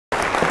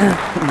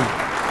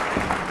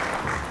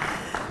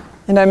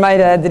And I might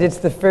add that it's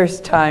the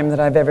first time that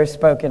I've ever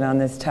spoken on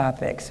this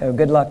topic, so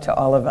good luck to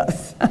all of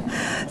us.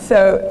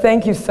 So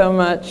thank you so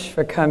much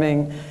for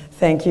coming.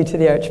 Thank you to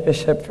the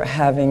Archbishop for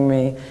having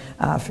me,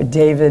 for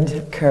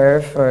David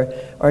Kerr for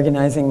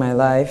organizing my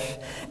life,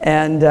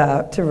 and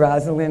to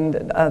Rosalind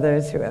and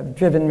others who have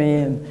driven me,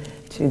 and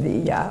to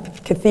the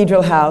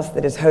Cathedral House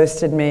that has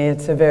hosted me.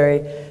 It's a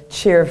very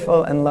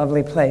cheerful and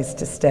lovely place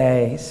to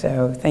stay,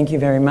 so thank you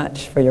very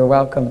much for your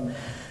welcome.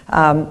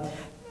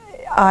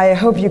 I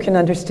hope you can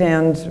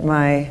understand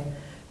my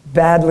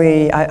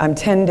I'm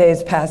 10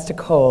 days past a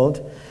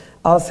cold.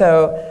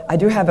 Also, I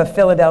do have a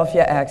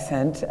Philadelphia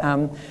accent.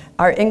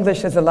 Our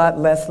English is a lot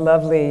less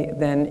lovely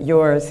than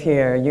yours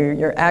here.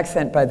 Your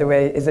accent, by the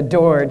way, is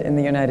adored in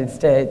the United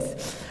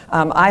States.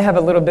 I have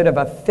a little bit of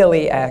a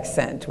Philly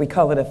accent. We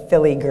call it a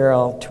Philly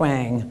girl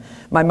twang.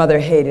 My mother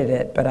hated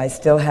it, but I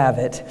still have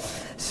it.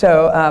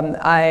 So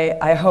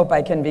I hope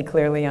I can be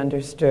clearly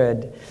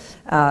understood.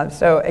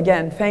 So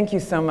again, thank you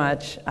so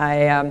much.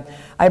 I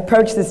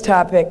approach this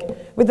topic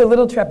with a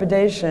little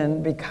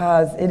trepidation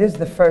because it is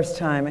the first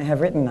time I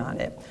have written on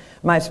it.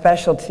 My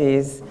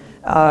specialties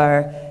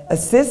are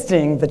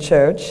assisting the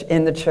church,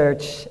 in the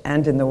church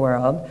and in the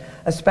world,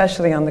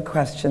 especially on the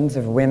questions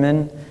of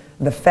women,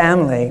 the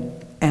family,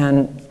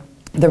 and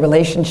the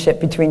relationship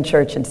between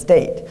church and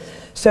state.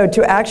 So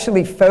to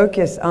actually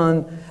focus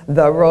on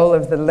the role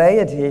of the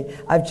laity,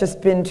 I've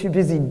just been too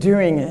busy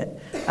doing it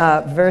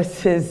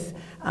versus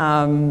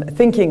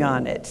thinking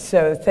on it.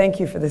 So thank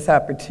you for this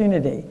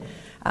opportunity.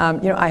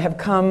 You know, I have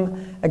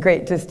come a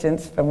great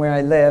distance from where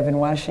I live in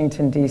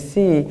Washington,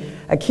 D.C.,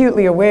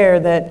 acutely aware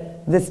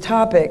that this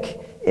topic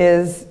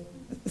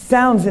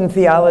sounds in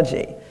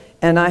theology.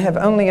 And I have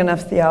only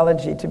enough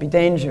theology to be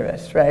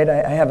dangerous, right?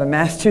 I have a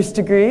master's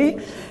degree,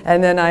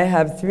 and then I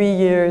have 3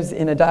 years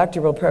in a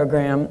doctoral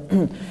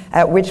program,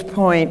 at which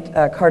point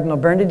Cardinal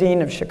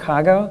Bernardine of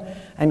Chicago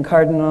and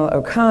Cardinal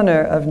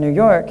O'Connor of New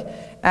York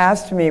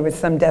asked me with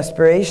some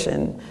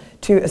desperation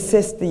to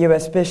assist the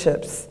U.S.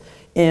 bishops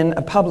in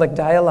a public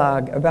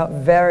dialogue about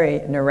very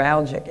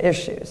neuralgic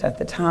issues. At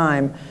the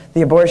time,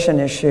 the abortion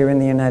issue in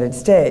the United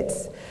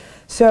States.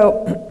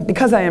 So,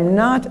 because I am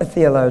not a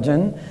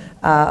theologian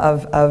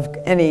of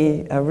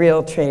any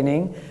real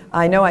training,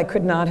 I know I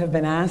could not have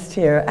been asked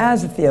here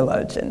as a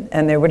theologian,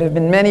 and there would have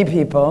been many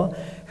people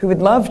who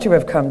would love to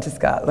have come to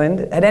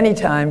Scotland at any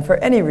time for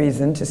any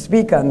reason to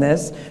speak on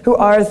this, who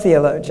are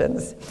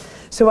theologians.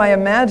 So I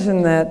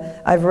imagine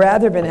that I've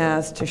rather been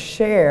asked to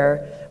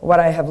share what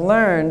I have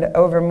learned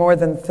over more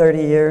than 30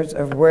 years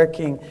of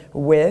working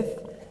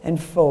with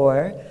and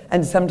for,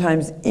 and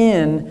sometimes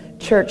in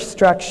church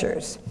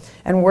structures,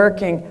 and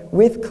working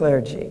with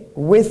clergy,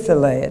 with the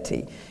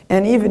laity,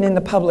 and even in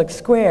the public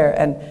square.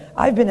 And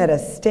I've been at a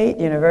state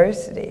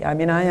university. I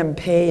mean, I am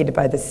paid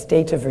by the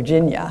state of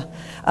Virginia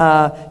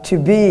to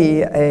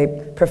be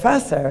a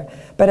professor,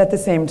 but at the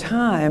same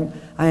time,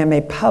 I am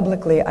a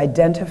publicly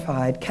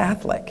identified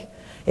Catholic.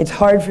 It's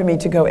hard for me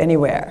to go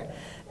anywhere.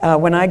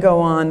 When I go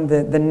on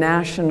the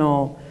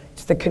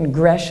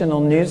Congressional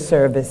News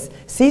Service,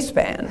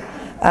 C-SPAN,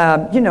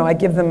 you know, I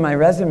give them my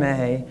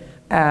resume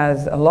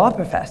as a law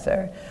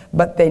professor,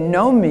 but they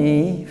know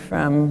me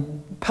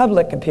from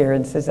public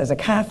appearances as a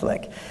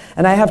Catholic.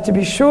 And I have to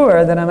be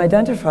sure that I'm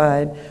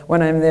identified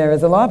when I'm there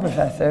as a law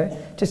professor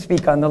to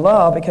speak on the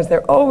law, because they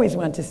always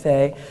want to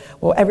say,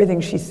 well,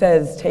 everything she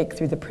says take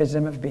through the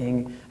prism of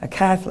being a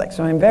Catholic.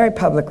 So I'm very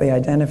publicly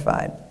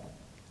identified.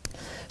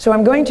 So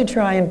I'm going to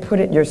try and put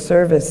at your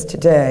service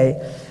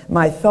today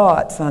my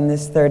thoughts on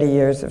this 30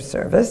 years of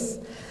service,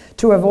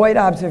 to avoid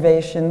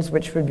observations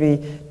which would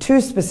be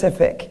too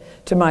specific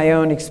to my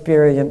own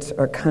experience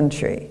or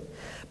country.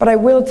 But I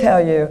will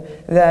tell you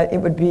that it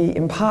would be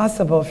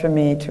impossible for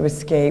me to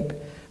escape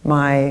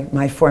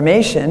my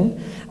formation,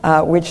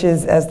 which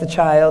is as the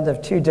child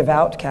of two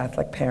devout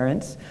Catholic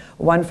parents,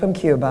 one from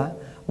Cuba,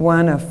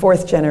 one a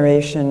fourth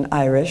generation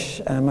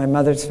Irish. My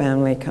mother's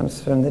family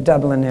comes from the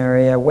Dublin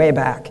area way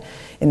back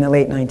in the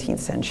late 19th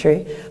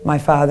century. My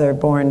father,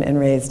 born and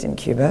raised in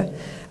Cuba.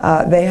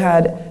 They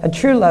had a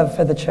true love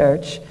for the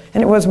church,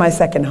 and it was my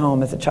second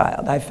home as a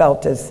child. I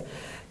felt as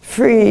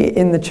free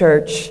in the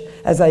church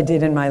as I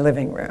did in my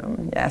living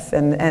room, yes.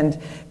 And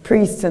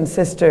priests and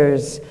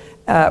sisters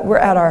were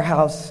at our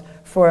house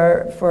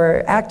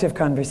for active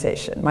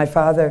conversation. My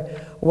father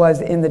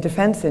was in the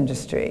defense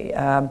industry,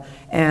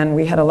 and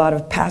we had a lot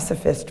of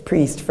pacifist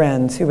priest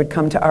friends who would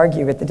come to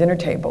argue at the dinner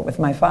table with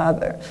my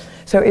father.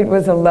 So it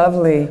was a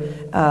lovely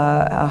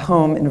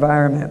home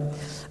environment.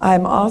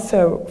 I'm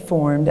also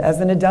formed as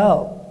an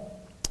adult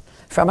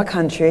from a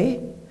country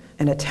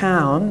and a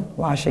town,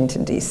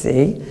 Washington,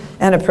 D.C.,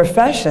 and a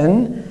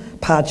profession,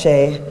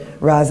 Pace,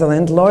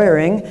 Rosalind,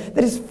 lawyering,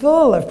 that is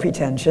full of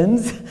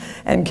pretensions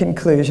and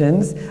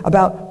conclusions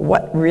about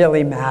what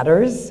really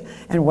matters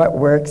and what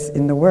works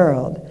in the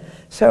world.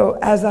 So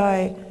as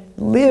I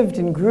lived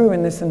and grew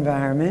in this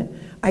environment,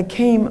 I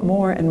came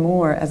more and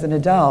more as an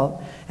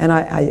adult, and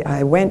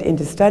I went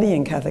into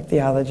studying Catholic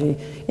theology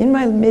in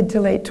my mid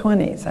to late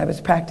 20s. I was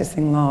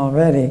practicing law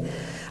already.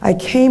 I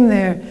came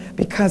there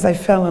because I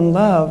fell in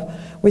love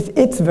with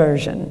its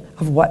version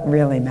of what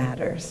really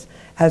matters,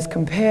 as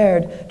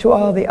compared to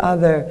all the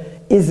other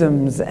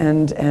isms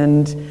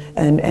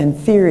and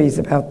theories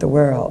about the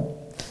world.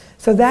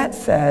 So that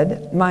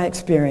said, my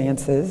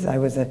experiences, I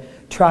was a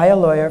trial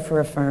lawyer for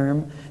a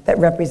firm that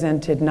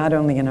represented not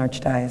only an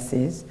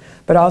archdiocese,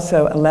 but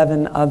also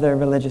 11 other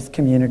religious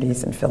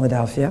communities in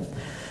Philadelphia.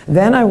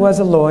 Then I was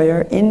a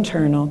lawyer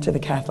internal to the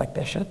Catholic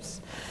bishops.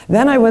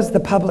 Then I was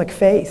the public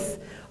face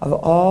of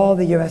all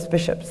the US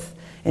bishops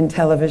in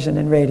television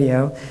and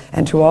radio,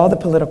 and to all the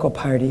political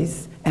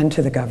parties and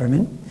to the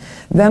government.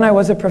 Then I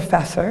was a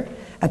professor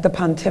at the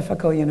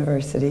Pontifical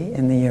University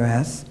in the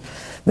US.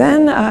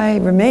 Then I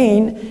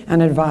remain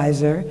an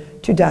advisor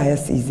to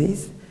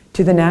dioceses,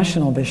 to the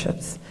national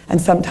bishops, and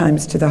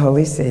sometimes to the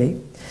Holy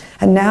See.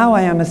 And now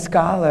I am a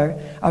scholar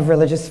of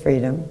religious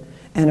freedom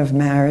and of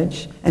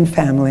marriage and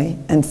family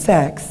and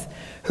sex,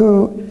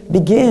 who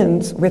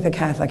begins with a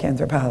Catholic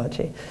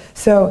anthropology.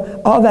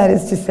 So all that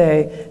is to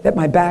say that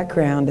my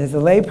background as a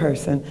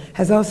layperson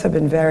has also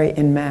been very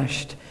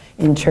enmeshed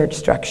in church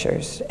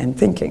structures and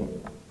thinking.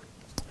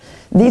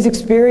 These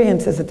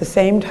experiences at the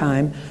same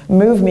time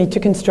move me to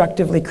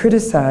constructively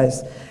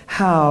criticize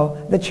how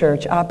the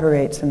church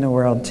operates in the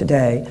world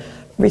today,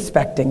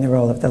 respecting the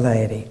role of the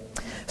laity.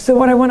 So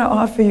what I want to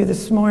offer you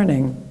this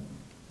morning,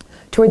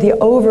 toward the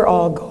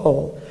overall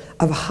goal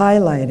of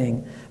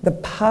highlighting the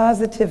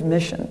positive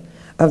mission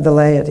of the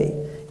laity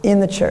in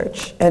the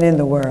church and in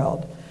the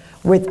world,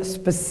 with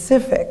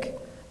specific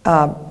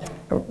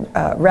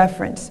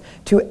reference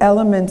to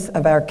elements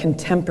of our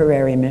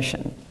contemporary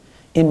mission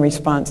in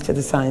response to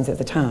the signs of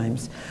the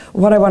times.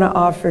 What I want to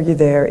offer you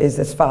there is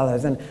as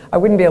follows, and I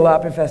wouldn't be a law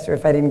professor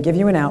if I didn't give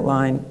you an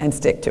outline and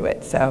stick to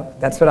it, so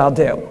that's what I'll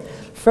do.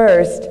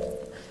 First,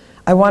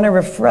 I want to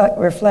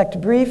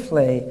reflect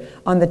briefly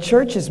on the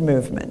church's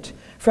movement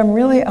from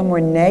really a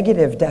more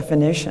negative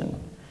definition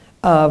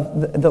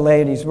of the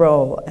laity's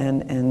role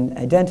and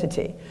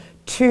identity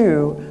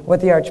to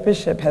what the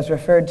Archbishop has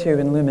referred to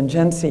in Lumen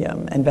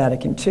Gentium and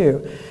Vatican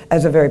II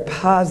as a very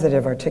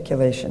positive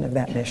articulation of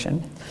that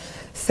mission.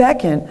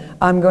 Second,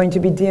 I'm going to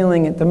be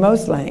dealing at the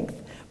most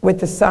length with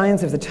the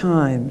signs of the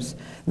times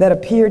that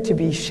appear to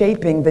be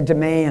shaping the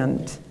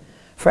demand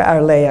for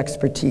our lay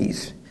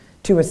expertise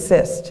to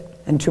assist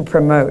and to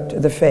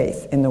promote the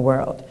faith in the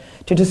world,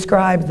 to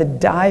describe the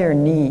dire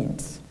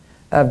needs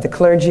of the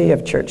clergy,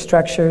 of church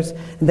structures,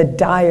 and the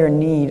dire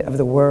need of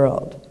the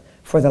world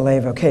for the lay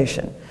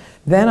vocation.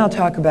 Then I'll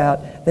talk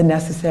about the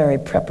necessary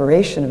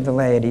preparation of the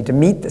laity to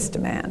meet this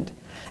demand,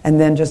 and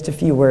then just a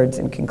few words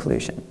in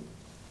conclusion.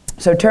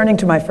 So turning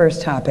to my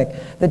first topic,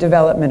 the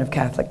development of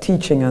Catholic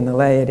teaching on the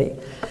laity.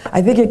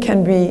 I think it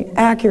can be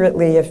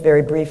accurately, if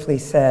very briefly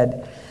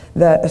said,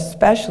 that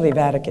especially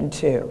Vatican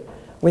II,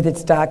 with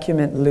its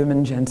document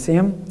Lumen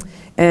Gentium,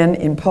 and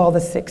in Paul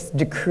VI's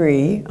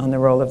decree on the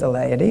role of the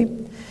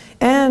laity,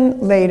 and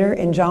later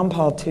in John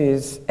Paul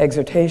II's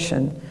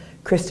exhortation,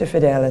 Christi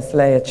Fidelis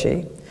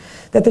Laici,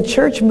 that the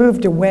Church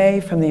moved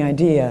away from the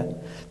idea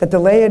that the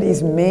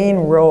laity's main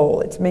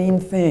role, its main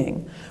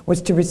thing,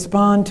 was to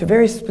respond to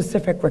very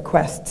specific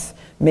requests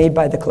made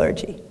by the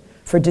clergy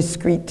for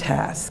discrete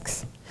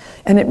tasks.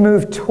 And it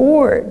moved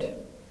toward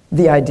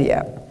the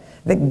idea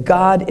that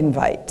God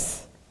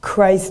invites,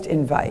 Christ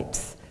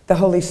invites, the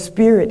Holy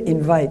Spirit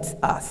invites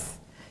us,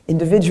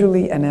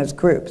 individually and as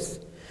groups,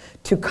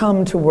 to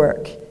come to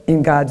work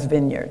in God's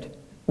vineyard,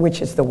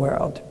 which is the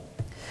world.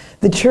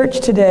 The Church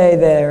today,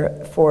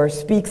 therefore,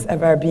 speaks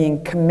of our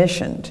being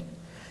commissioned,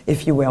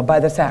 if you will, by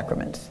the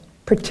sacraments,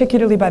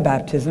 particularly by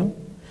baptism,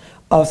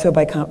 also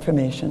by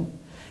confirmation,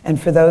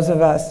 and for those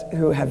of us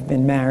who have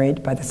been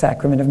married, by the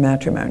sacrament of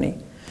matrimony,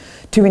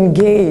 to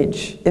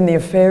engage in the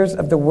affairs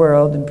of the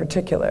world in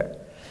particular,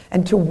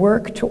 and to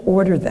work to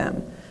order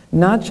them,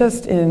 not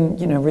just in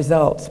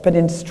results, but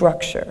in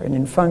structure and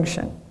in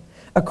function,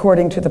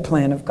 according to the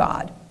plan of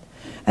God.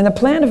 And the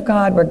plan of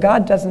God, where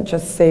God doesn't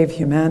just save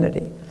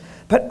humanity,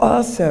 but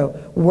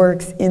also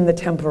works in the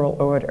temporal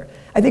order.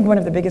 I think one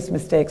of the biggest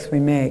mistakes we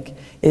make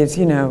is,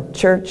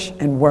 church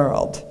and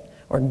world,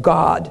 or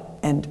God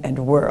and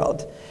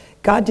world.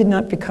 God did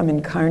not become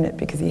incarnate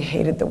because he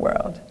hated the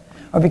world,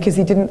 or because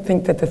he didn't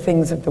think that the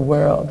things of the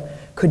world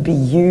could be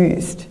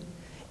used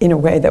in a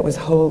way that was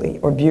holy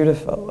or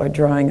beautiful or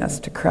drawing us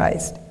to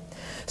Christ.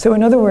 So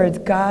in other words,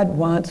 God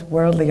wants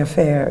worldly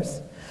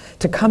affairs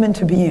to come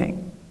into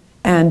being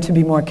and to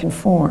be more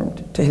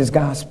conformed to his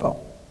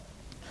gospel.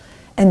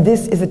 And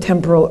this is a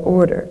temporal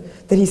order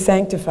that he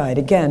sanctified,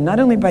 again, not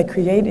only by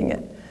creating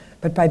it,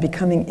 but by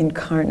becoming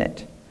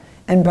incarnate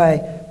and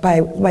by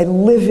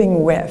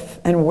living with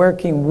and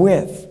working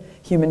with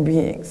human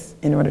beings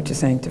in order to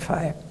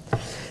sanctify it.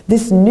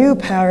 This new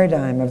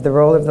paradigm of the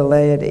role of the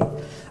laity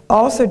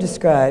also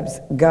describes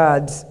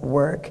God's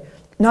work,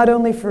 not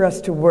only for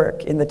us to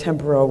work in the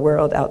temporal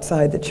world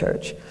outside the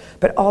church,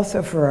 but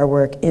also for our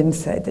work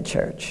inside the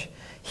church.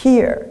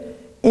 Here,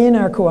 in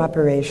our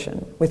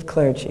cooperation with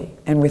clergy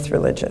and with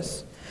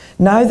religious,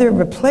 neither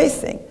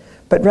replacing,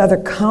 but rather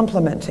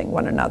complementing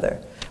one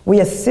another, We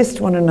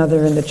assist one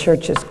another in the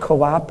church's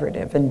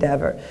cooperative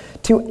endeavor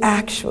to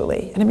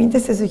actually, and I mean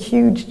this is a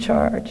huge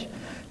charge,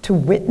 to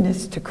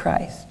witness to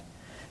Christ,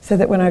 so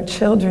that when our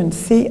children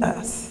see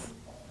us,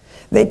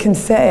 they can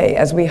say,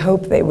 as we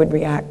hope they would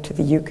react to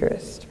the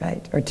Eucharist,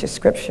 right, or to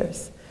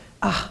scriptures,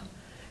 ah,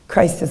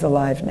 Christ is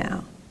alive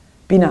now.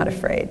 Be not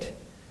afraid.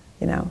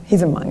 You know,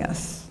 he's among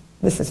us.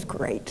 This is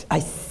great. I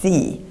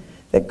see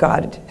that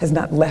God has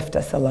not left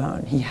us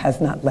alone. He has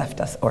not left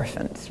us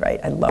orphans, right?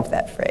 I love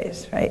that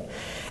phrase, right?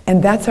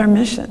 And that's our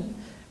mission.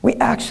 We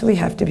actually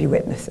have to be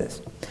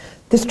witnesses.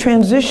 This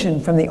transition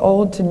from the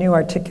old to new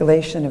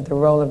articulation of the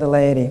role of the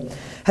laity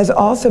has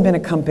also been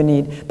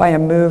accompanied by a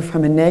move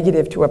from a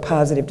negative to a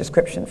positive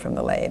description from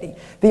the laity.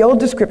 The old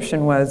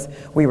description was,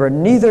 we were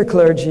neither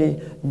clergy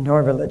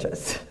nor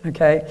religious,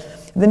 okay?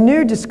 The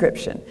new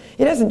description,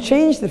 it doesn't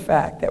change the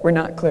fact that we're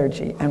not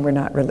clergy and we're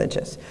not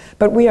religious,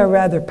 but we are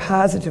rather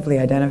positively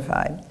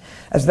identified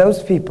as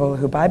those people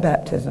who by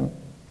baptism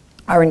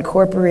are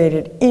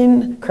incorporated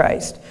in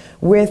Christ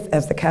with,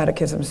 as the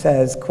Catechism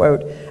says,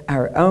 quote,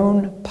 our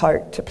own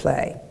part to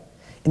play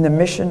in the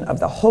mission of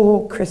the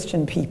whole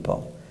Christian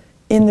people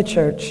in the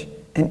church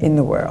and in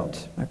the world,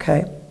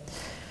 okay?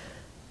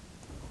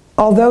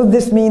 Although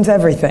this means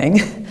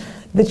everything,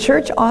 the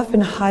church often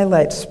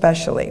highlights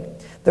specially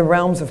the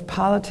realms of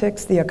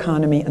politics, the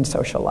economy, and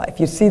social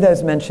life. You see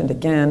those mentioned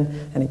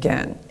again and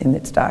again in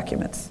its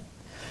documents.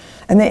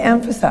 And they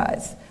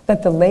emphasize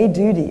that the lay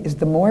duty is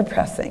the more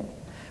pressing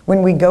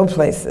when we go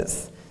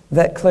places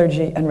that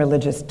clergy and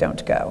religious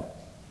don't go,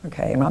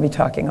 okay? And I'll be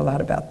talking a lot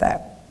about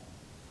that.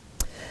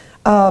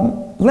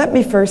 Let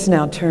me first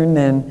now turn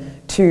then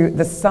to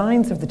the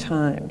signs of the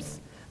times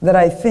that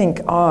I think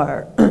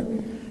are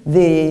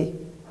the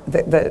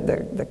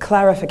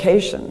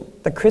clarification,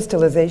 the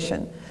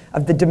crystallization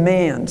of the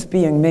demands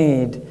being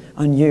made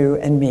on you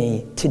and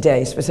me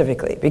today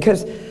specifically,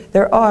 because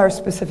there are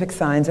specific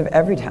signs of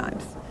every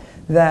times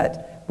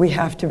that we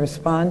have to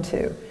respond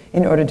to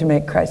in order to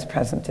make Christ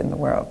present in the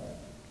world.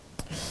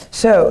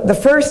 So the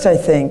first, I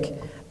think,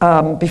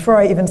 before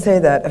I even say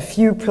that, a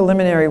few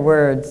preliminary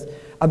words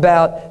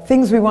about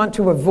things we want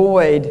to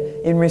avoid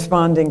in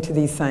responding to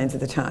these signs of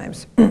the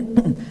times.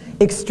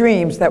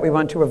 Extremes that we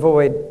want to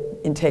avoid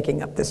in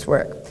taking up this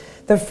work.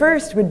 The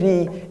first would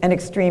be an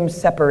extreme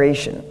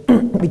separation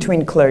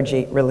between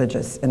clergy,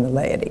 religious, and the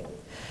laity.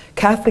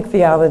 Catholic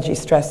theology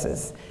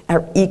stresses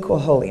our equal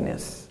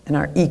holiness and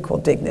our equal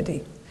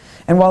dignity.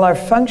 And while our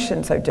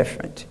functions are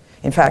different,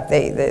 in fact,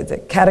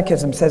 the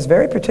Catechism says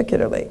very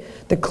particularly,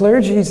 the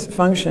clergy's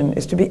function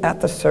is to be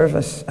at the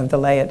service of the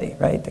laity,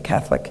 right? The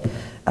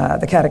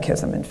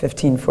Catechism in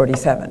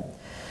 1547.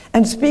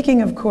 And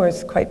speaking, of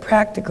course, quite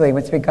practically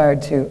with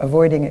regard to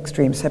avoiding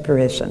extreme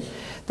separation,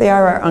 they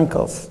are our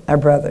uncles, our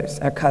brothers,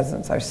 our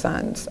cousins, our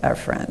sons, our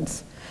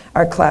friends,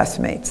 our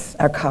classmates,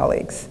 our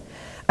colleagues.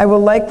 I will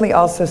likely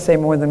also say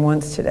more than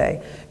once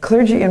today,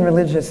 clergy and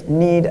religious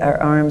need our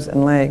arms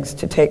and legs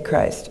to take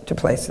Christ to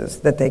places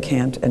that they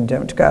can't and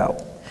don't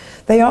go.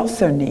 They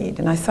also need,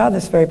 and I saw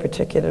this very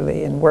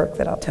particularly in work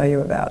that I'll tell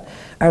you about,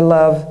 our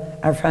love,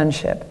 our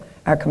friendship,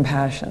 our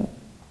compassion,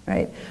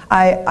 right?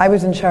 I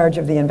was in charge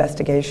of the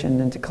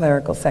investigation into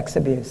clerical sex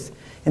abuse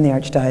in the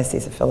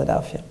Archdiocese of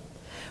Philadelphia,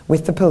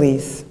 with the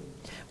police,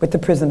 with the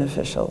prison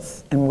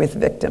officials, and with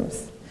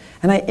victims.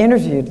 And I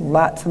interviewed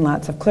lots and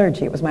lots of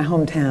clergy. It was my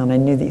hometown. I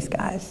knew these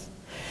guys.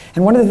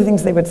 And one of the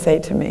things they would say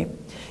to me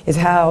is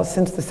how,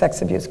 since the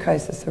sex abuse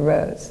crisis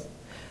arose,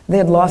 they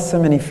had lost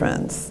so many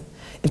friends.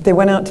 If they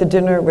went out to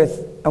dinner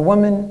with a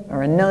woman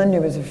or a nun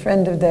who was a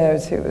friend of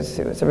theirs, who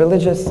was a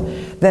religious,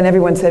 then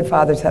everyone said,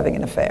 Father's having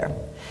an affair.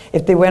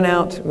 If they went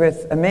out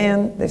with a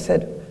man, they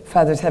said,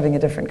 Father's having a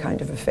different kind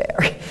of affair.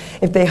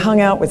 If they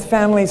hung out with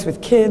families, with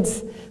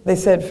kids, they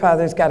said,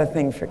 Father's got a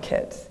thing for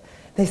kids.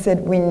 They said,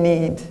 we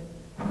need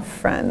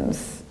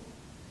friends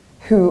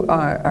who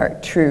are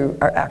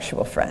our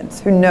actual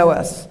friends, who know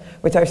us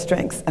with our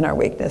strengths and our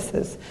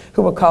weaknesses,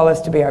 who will call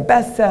us to be our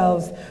best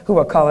selves, who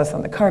will call us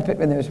on the carpet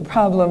when there's a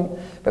problem.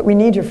 But we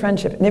need your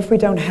friendship. And if we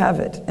don't have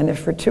it, and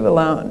if we're too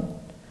alone,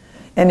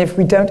 and if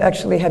we don't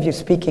actually have you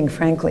speaking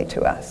frankly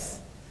to us,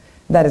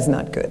 that is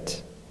not good.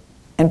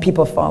 And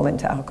people fall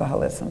into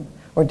alcoholism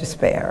or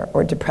despair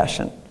or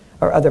depression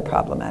or other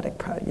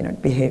problematic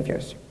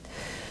behaviors.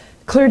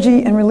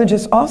 Clergy and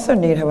religious also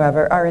need,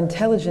 however, our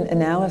intelligent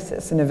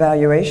analysis and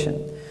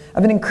evaluation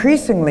of an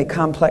increasingly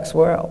complex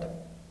world,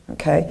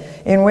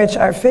 okay, in which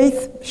our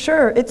faith,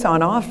 sure, it's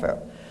on offer,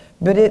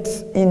 but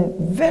it's in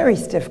very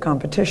stiff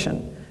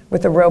competition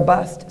with a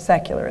robust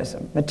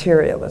secularism,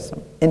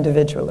 materialism,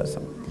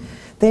 individualism.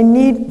 They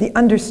need the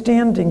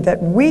understanding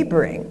that we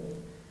bring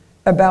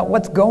about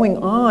what's going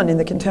on in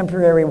the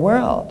contemporary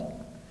world,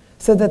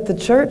 so that the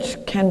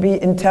church can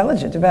be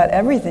intelligent about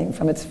everything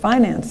from its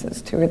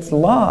finances to its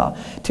law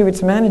to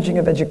its managing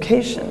of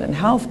education and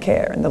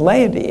healthcare and the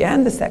laity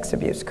and the sex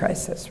abuse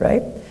crisis,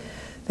 right?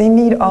 They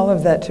need all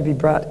of that to be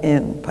brought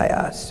in by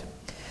us.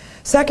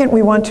 Second,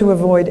 we want to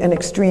avoid an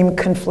extreme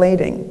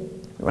conflating.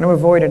 We want to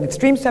avoid an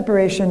extreme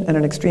separation and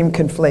an extreme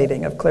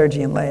conflating of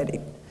clergy and laity.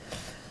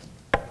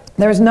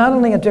 There is not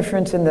only a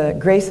difference in the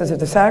graces of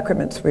the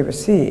sacraments we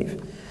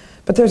receive,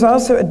 but there's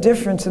also a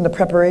difference in the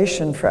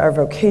preparation for our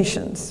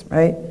vocations,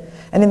 right?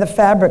 And in the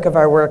fabric of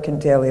our work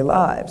and daily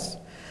lives.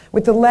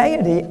 With the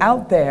laity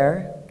out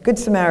there, Good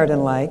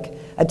Samaritan-like,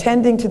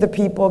 attending to the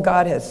people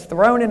God has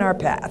thrown in our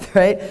path,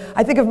 right?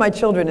 I think of my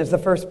children as the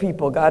first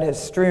people God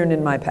has strewn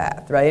in my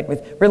path, right?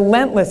 With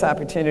relentless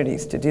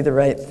opportunities to do the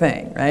right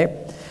thing, right?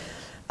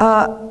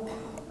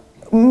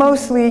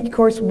 Mostly, of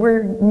course,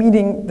 we're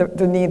meeting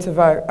the needs of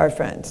our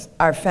friends,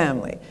 our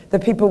family, the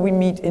people we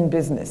meet in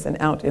business and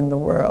out in the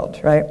world,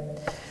 right?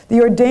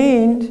 The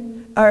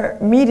ordained are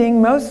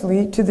meeting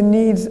mostly to the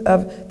needs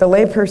of the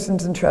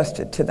laypersons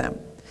entrusted to them,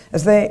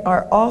 as they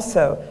are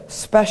also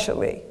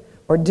specially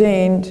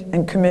ordained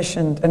and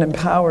commissioned and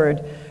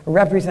empowered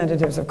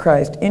representatives of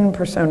Christ in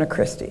persona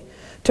Christi,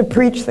 to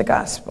preach the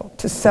gospel,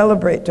 to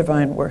celebrate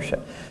divine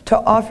worship, to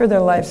offer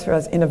their lives for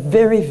us in a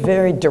very,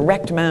 very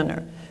direct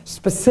manner,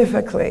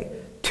 specifically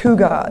to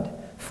God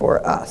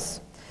for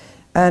us,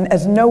 and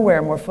as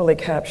nowhere more fully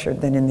captured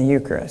than in the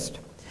Eucharist.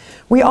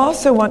 We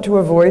also want to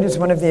avoid, as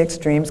one of the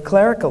extremes,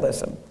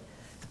 clericalism.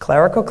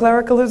 Clerical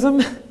clericalism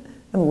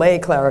and lay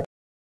clericalism.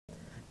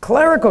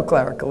 Clerical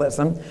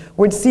clericalism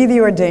would see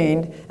the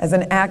ordained as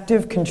an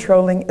active,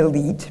 controlling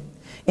elite,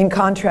 in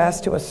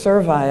contrast to a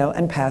servile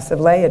and passive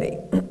laity.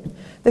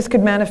 This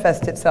could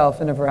manifest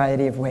itself in a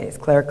variety of ways.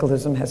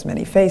 Clericalism has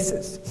many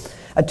faces.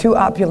 A too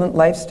opulent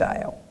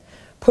lifestyle,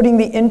 putting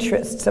the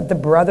interests of the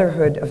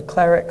brotherhood of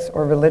clerics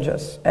or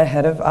religious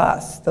ahead of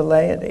us, the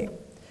laity.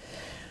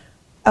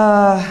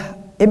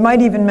 It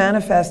might even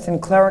manifest in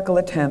clerical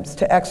attempts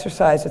to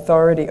exercise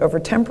authority over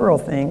temporal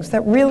things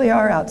that really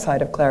are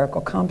outside of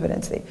clerical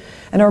competency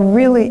and are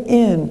really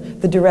in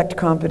the direct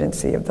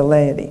competency of the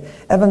laity.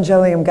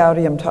 Evangelium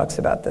Gaudium talks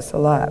about this a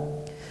lot.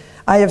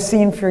 I have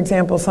seen, for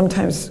example,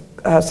 sometimes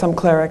some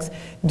clerics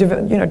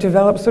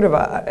develop sort of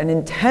an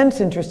intense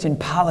interest in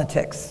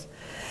politics.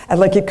 And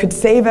like it could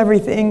save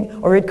everything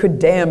or it could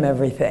damn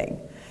everything.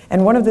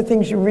 And one of the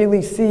things you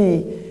really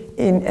see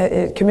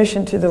in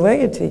commission to the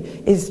laity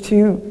is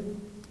to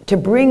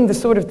bring the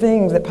sort of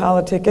things that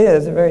politic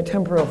is, a very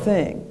temporal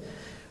thing,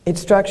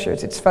 its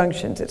structures, its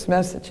functions, its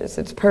messages,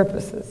 its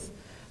purposes,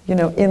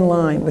 in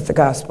line with the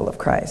gospel of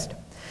Christ.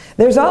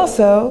 There's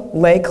also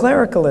lay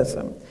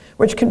clericalism,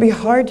 which can be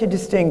hard to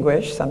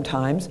distinguish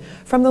sometimes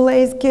from the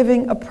lay's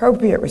giving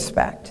appropriate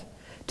respect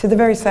to the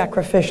very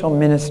sacrificial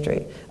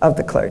ministry of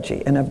the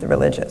clergy and of the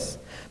religious.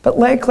 But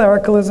lay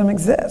clericalism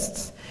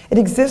exists. It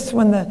exists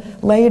when the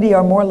laity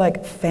are more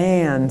like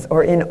fans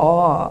or in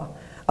awe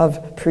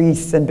of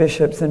priests and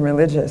bishops and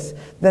religious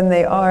than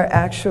they are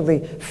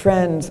actually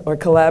friends or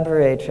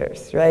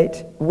collaborators,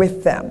 right,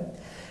 with them.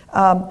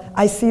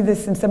 I see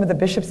this in some of the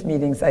bishops'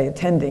 meetings I'm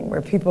attending,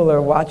 where people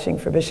are watching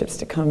for bishops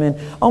to come in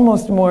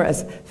almost more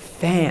as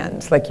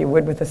fans, like you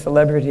would with a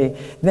celebrity,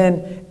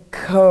 than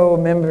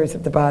co-members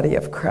of the body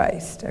of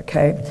Christ,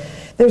 okay?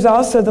 There's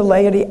also the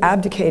laity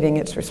abdicating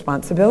its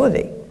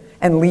responsibility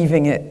and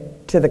leaving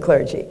it to the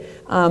clergy.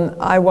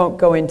 I won't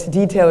go into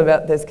detail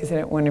about this because I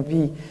don't want to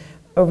be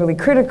overly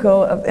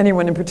critical of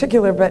anyone in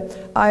particular,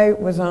 but I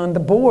was on the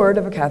board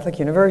of a Catholic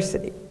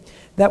university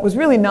that was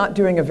really not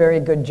doing a very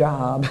good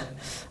job.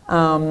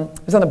 I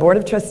was on the board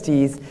of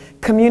trustees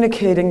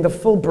communicating the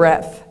full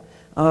breadth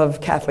of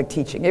Catholic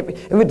teaching.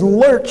 It would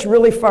lurch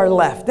really far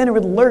left, then it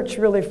would lurch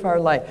really far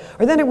right,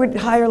 or then it would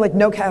hire like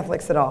no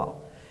Catholics at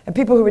all. And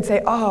people who would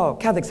say, oh,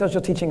 Catholic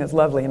social teaching is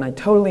lovely and I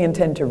totally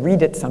intend to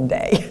read it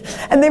someday.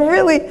 And they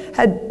really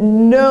had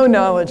no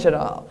knowledge at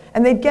all.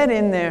 And they'd get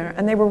in there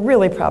and they were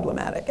really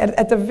problematic.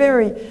 At the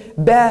very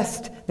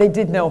best, they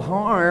did no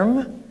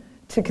harm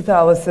to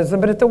Catholicism,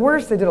 but at the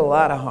worst, they did a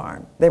lot of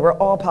harm. They were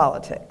all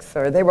politics,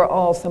 or they were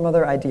all some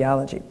other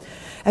ideology.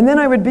 And then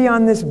I would be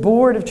on this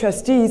board of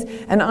trustees,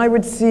 and I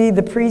would see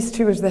the priest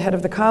who was the head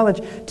of the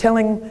college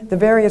telling the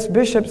various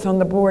bishops on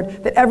the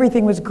board that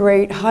everything was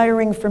great,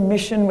 hiring for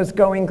mission was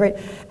going great,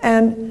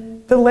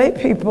 and the lay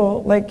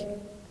people,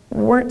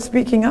 weren't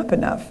speaking up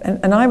enough.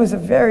 And I was a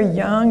very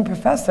young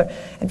professor,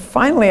 and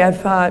finally I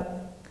thought,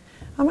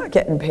 I'm not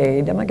getting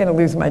paid. I'm not going to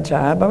lose my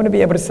job. I want to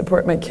be able to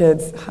support my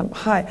kids.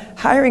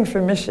 Hiring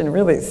for mission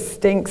really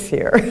stinks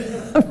here.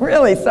 I'm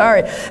really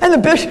sorry. And the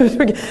bishops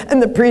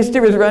and the priest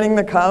who was running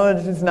the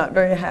college was not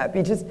very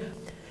happy.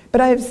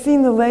 But I have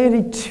seen the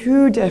laity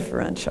too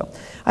differential.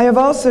 I have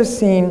also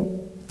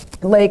seen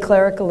lay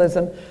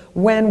clericalism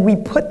when we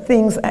put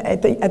things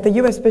at the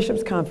U.S.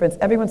 Bishops' Conference.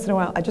 Every once in a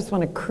while, I just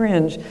want to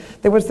cringe.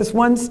 There was this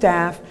one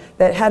staff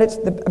that had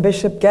the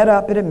bishop get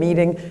up at a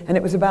meeting, and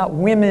it was about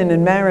women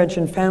and marriage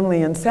and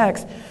family and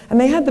sex. And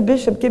they had the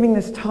bishop giving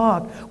this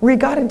talk where he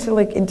got into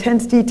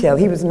intense detail.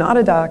 He was not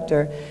a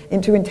doctor,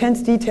 into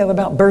intense detail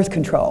about birth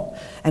control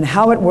and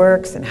how it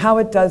works and how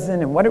it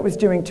doesn't and what it was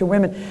doing to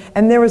women.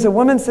 And there was a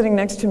woman sitting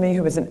next to me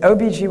who was an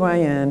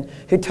OBGYN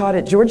who taught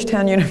at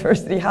Georgetown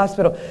University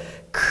Hospital,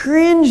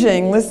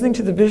 cringing, listening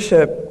to the bishop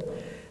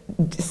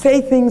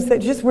say things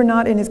that just were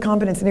not in his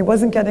competence, and he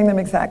wasn't getting them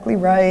exactly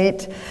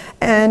right.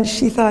 And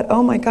she thought,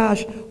 oh my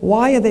gosh,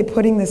 why are they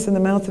putting this in the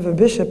mouth of a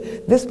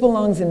bishop? This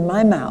belongs in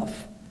my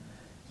mouth.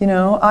 You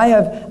know, I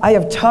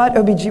have taught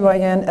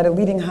OBGYN at a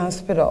leading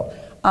hospital.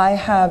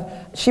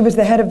 She was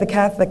the head of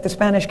the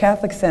Spanish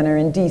Catholic Center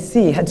in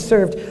DC, had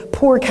served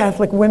poor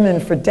Catholic women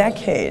for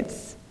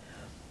decades.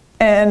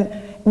 And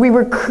we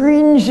were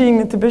cringing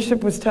that the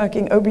bishop was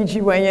talking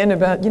OBGYN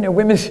about, you know,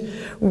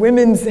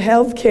 women's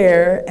health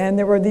care, and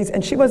there were these,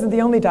 and she wasn't the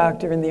only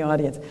doctor in the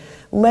audience.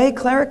 Lay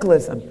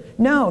clericalism.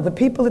 No, the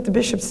people at the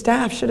bishop's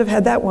staff should have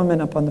had that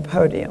woman up on the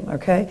podium,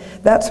 okay?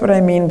 That's what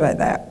I mean by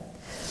that.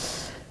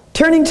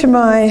 Turning to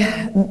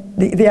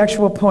the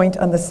actual point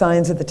on the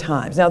signs of the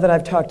times, now that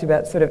I've talked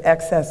about sort of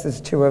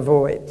excesses to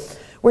avoid,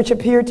 which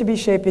appear to be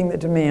shaping the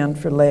demand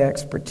for lay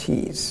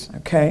expertise,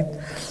 okay?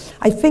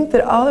 I think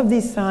that all of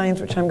these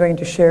signs, which I'm going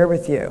to share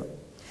with you,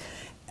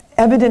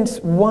 evidence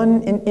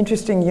one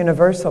interesting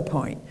universal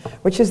point,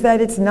 which is that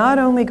it's not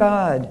only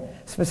God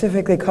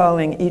specifically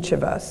calling each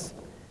of us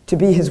to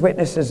be his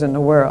witnesses in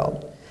the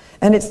world,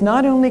 and it's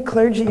not only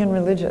clergy and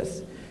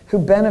religious who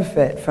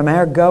benefit from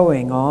our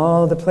going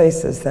all the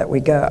places that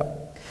we go,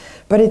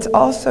 but it's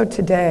also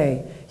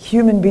today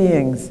human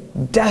beings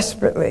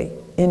desperately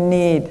in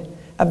need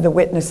of the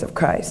witness of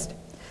Christ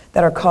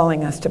that are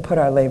calling us to put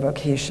our lay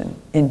vocation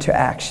into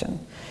action.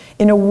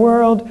 In a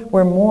world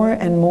where more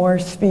and more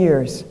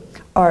spheres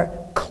are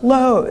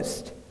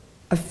closed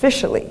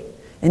officially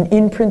and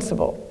in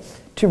principle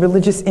to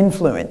religious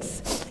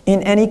influence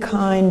in any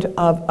kind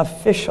of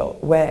official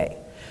way,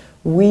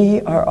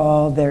 we are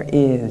all there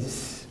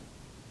is.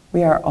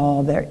 We are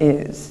all there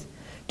is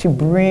to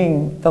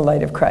bring the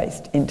light of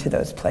Christ into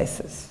those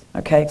places,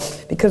 okay?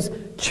 Because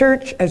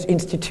church as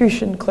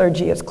institution,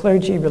 clergy as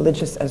clergy,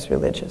 religious as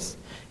religious,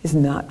 is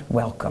not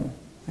welcome,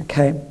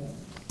 okay?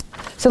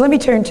 So let me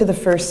turn to the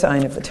first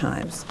sign of the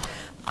times.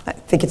 I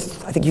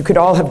think you could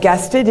all have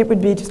guessed it. It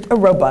would be just a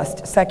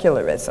robust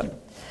secularism.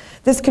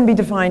 This can be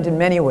defined in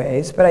many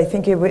ways, but I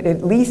think it would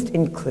at least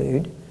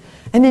include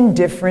an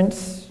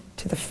indifference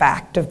to the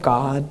fact of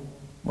God,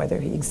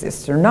 whether he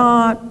exists or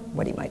not,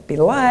 what he might be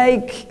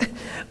like,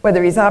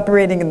 whether he's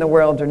operating in the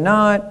world or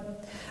not,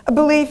 a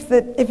belief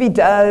that if he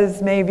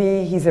does,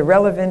 maybe he's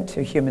irrelevant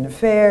to human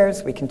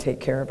affairs, we can take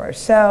care of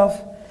ourselves.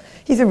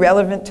 He's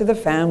irrelevant to the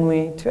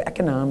family, to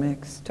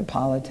economics, to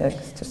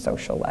politics, to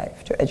social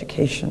life, to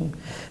education,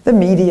 the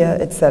media,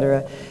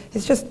 etc.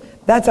 It's just,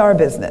 that's our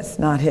business,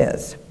 not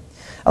his.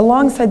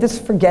 Alongside this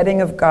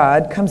forgetting of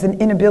God comes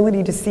an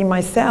inability to see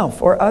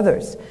myself or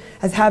others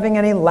as having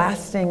any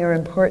lasting or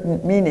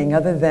important meaning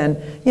other than,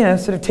 you know,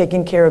 sort of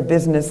taking care of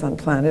business on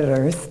planet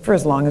Earth for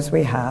as long as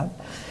we have.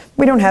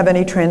 We don't have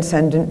any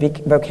transcendent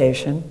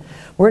vocation.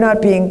 We're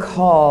not being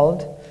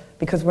called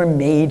because we're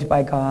made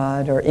by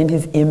God or in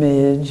his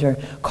image or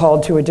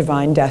called to a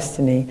divine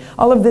destiny.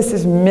 All of this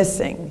is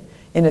missing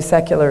in a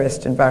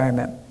secularist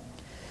environment.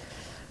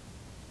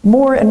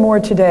 More and more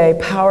today,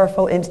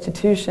 powerful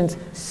institutions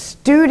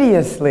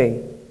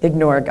studiously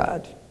ignore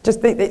God.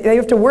 Just they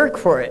have to work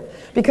for it,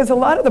 because a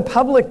lot of the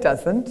public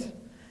doesn't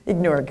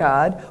ignore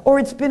God, or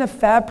it's been a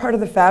part of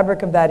the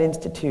fabric of that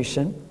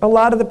institution. A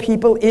lot of the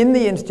people in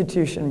the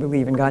institution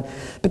believe in God,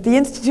 but the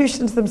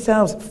institutions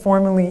themselves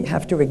formally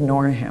have to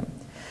ignore him.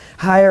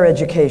 Higher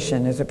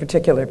education is a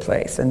particular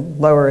place, and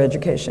lower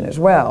education as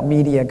well.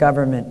 Media,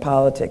 government,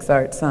 politics,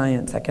 art,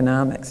 science,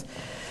 economics.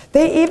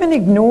 They even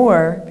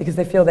ignore, because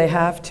they feel they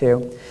have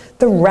to,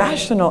 the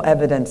rational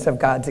evidence of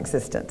God's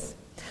existence,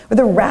 or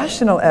the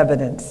rational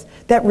evidence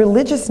that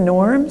religious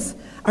norms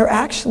are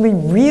actually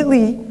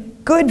really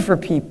good for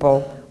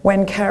people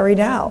when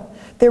carried out.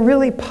 They're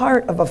really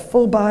part of a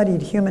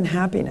full-bodied human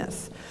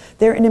happiness.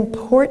 They're an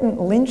important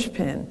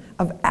linchpin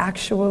of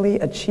actually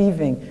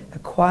achieving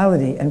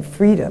equality and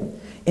freedom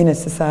in a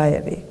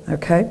society,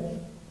 okay?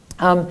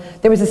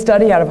 There was a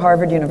study out of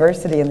Harvard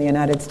University in the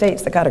United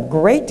States that got a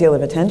great deal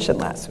of attention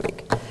last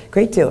week,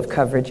 great deal of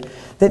coverage,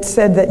 that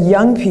said that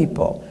young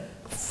people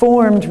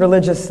formed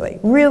religiously,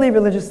 really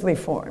religiously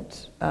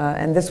formed,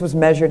 and this was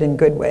measured in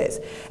good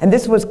ways. And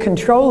this was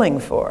controlling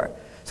for,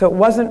 so it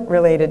wasn't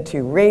related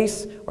to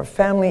race or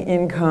family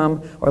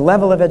income or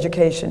level of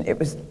education.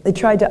 They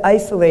tried to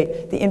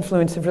isolate the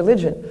influence of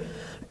religion.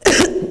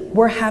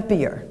 Were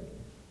happier.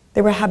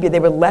 They were happier. They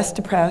were less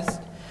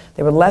depressed.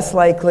 They were less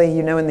likely,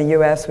 you know, in the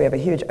US we have a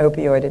huge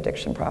opioid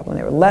addiction problem.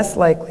 They were less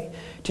likely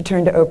to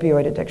turn to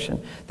opioid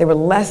addiction. They were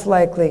less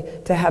likely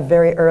to have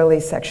very early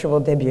sexual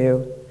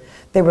debut.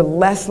 They were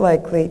less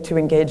likely to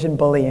engage in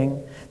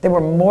bullying. They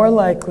were more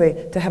likely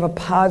to have a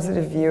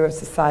positive view of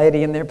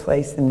society and their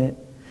place in it.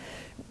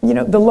 You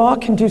know, the law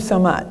can do so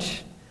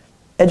much.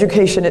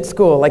 Education at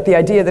school, like the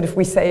idea that if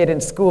we say it in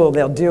school,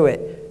 they'll do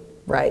it,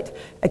 right?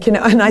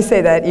 And I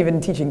say that even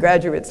teaching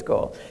graduate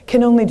school,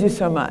 can only do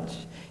so much.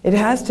 It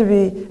has to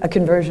be a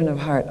conversion of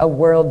heart, a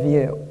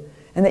worldview.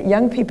 And that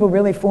young people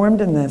really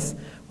formed in this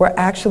were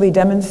actually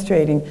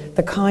demonstrating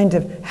the kind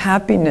of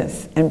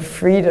happiness and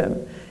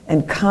freedom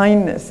and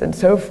kindness and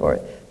so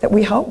forth that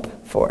we hope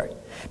for.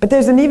 But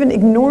there's an even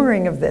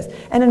ignoring of this,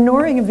 an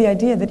ignoring of the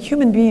idea that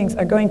human beings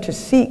are going to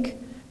seek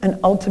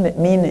an ultimate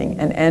meaning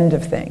and end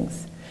of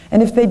things.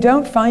 And if they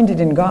don't find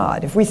it in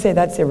God, if we say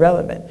that's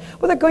irrelevant,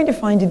 well, they're going to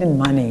find it in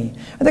money,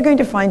 or they're going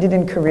to find it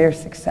in career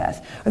success,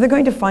 or they're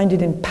going to find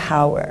it in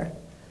power,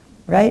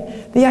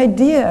 right? The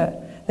idea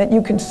that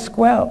you can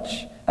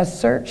squelch a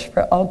search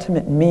for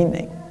ultimate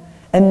meaning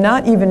and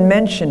not even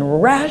mention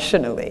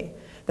rationally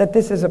that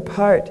this is a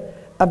part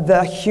of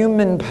the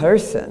human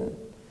person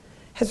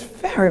has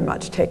very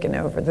much taken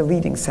over the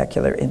leading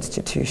secular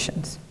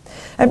institutions.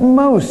 At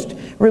most,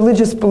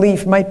 religious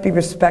belief might be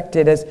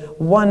respected as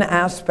one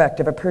aspect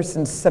of a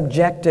person's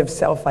subjective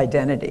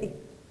self-identity.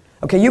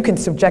 Okay, you can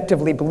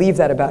subjectively believe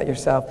that about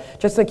yourself,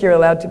 just like you're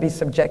allowed to be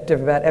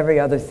subjective about every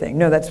other thing.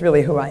 No, that's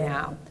really who I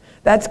am.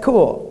 That's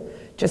cool.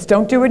 Just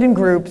don't do it in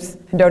groups,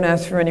 and don't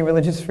ask for any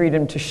religious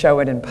freedom to show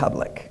it in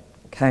public,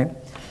 okay?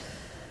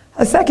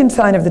 A second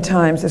sign of the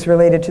times is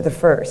related to the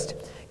first.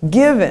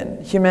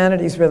 Given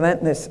humanity's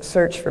relentless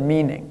search for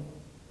meaning,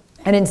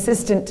 an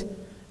insistent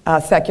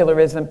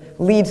secularism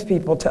leads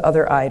people to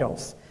other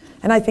idols.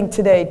 And I think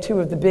today two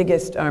of the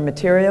biggest are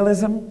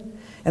materialism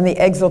and the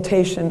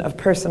exaltation of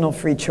personal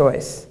free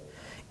choice,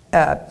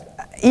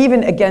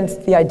 even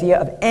against the idea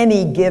of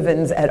any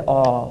givens at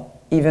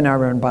all, even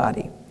our own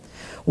body.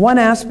 One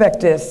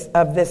aspect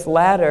of this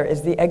latter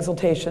is the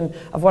exaltation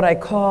of what I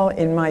call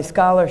in my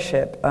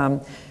scholarship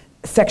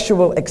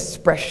sexual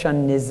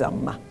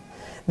expressionism.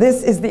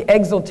 This is the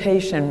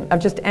exaltation of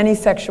just any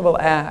sexual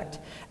act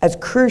as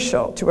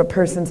crucial to a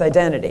person's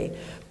identity,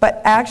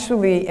 but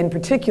actually, in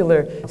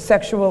particular,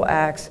 sexual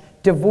acts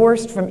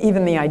divorced from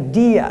even the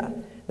idea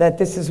that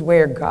this is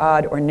where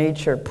God or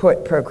nature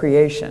put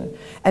procreation,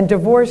 and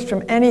divorced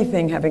from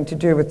anything having to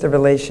do with the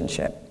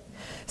relationship.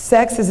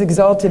 Sex is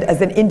exalted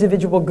as an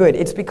individual good.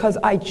 It's because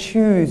I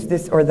choose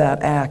this or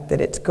that act that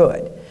it's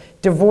good.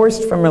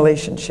 Divorced from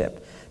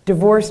relationship,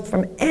 divorced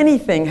from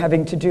anything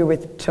having to do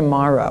with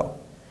tomorrow.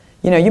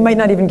 You know, you might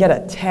not even get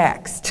a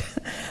text,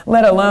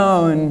 let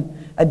alone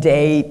a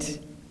date,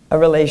 a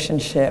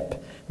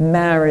relationship,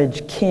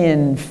 marriage,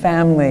 kin,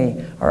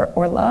 family,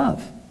 or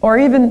love, or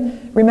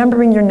even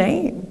remembering your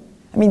name.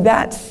 I mean,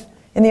 that's,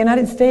 in the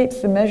United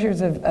States, the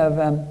measures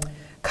of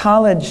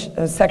college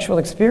sexual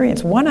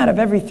experience, 1 out of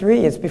every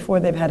 3 is before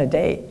they've had a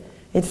date.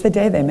 It's the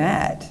day they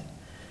met,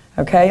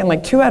 okay? And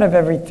like 2 out of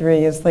every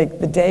 3 is like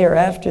the day or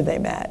after they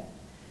met.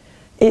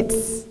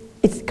 It's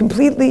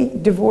completely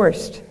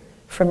divorced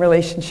from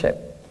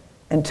relationship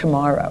and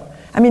tomorrow.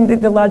 I mean,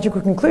 the logical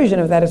conclusion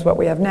of that is what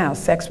we have now,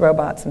 sex,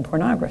 robots, and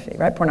pornography,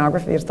 right?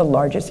 Pornography is the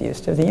largest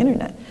use of the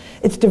internet.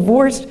 It's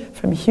divorced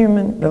from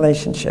human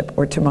relationship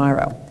or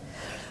tomorrow.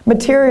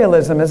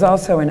 Materialism is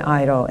also an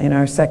idol in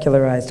our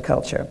secularized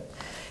culture.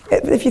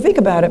 If you think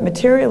about it,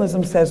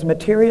 materialism says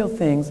material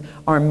things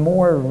are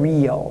more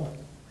real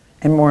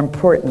and more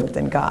important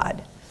than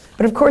God.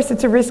 But of course,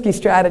 it's a risky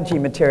strategy,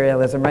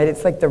 materialism, right?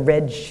 It's like the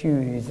red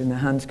shoes in the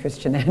Hans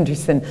Christian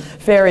Andersen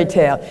fairy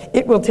tale.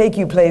 It will take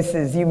you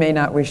places you may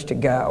not wish to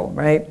go,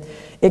 right?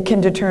 It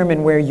can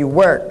determine where you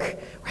work,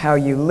 how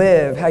you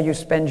live, how you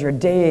spend your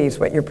days,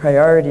 what your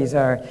priorities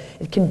are.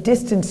 It can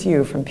distance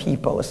you from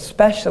people,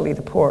 especially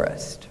the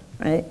poorest,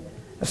 right?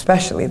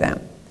 Especially them.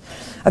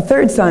 A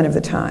third sign of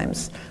the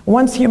times,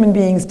 once human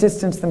beings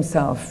distance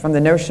themselves from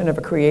the notion of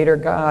a creator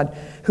God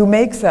who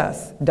makes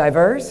us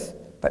diverse,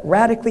 but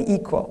radically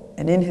equal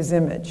and in his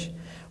image.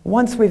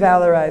 Once we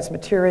valorize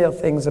material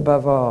things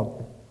above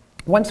all,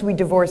 once we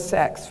divorce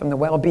sex from the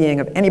well-being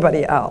of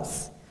anybody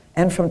else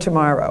and from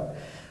tomorrow,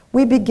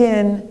 we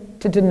begin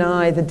to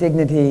deny the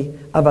dignity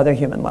of other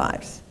human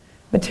lives.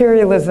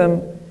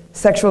 Materialism,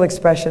 sexual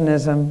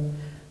expressionism,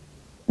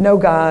 no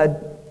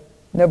God,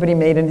 nobody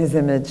made in his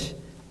image.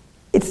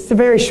 It's a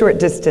very short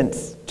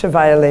distance to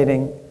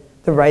violating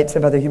the rights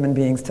of other human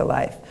beings to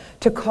life,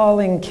 to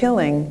calling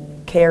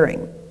killing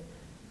caring,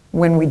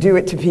 when we do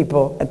it to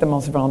people at the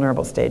most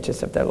vulnerable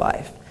stages of their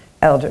life,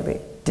 elderly,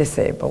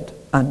 disabled,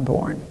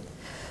 unborn.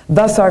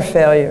 Thus our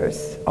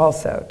failures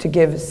also to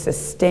give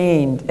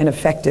sustained and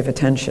effective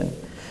attention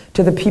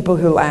to the people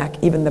who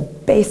lack even the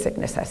basic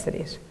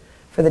necessities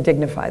for the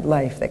dignified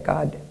life that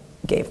God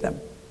gave them,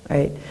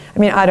 right? I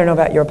mean, I don't know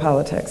about your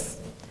politics.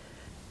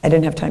 I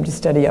didn't have time to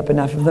study up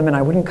enough of them, and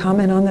I wouldn't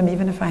comment on them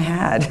even if I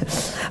had.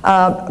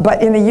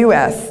 But in the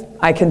US,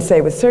 I can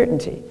say with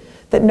certainty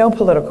that no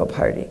political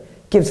party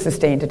gives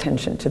sustained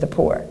attention to the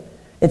poor.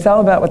 It's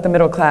all about what the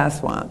middle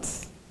class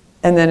wants,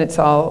 and then it's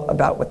all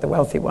about what the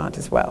wealthy want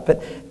as well.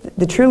 But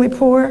the truly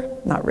poor,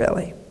 not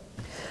really.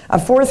 A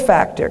fourth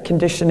factor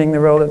conditioning the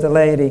role of the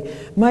laity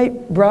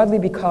might broadly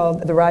be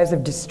called the rise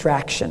of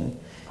distraction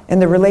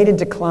and the related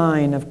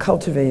decline of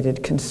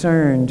cultivated,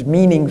 concerned,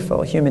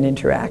 meaningful human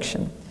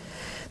interaction.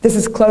 This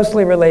is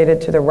closely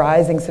related to the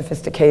rising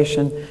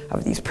sophistication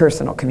of these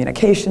personal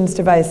communications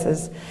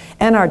devices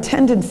and our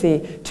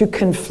tendency to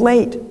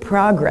conflate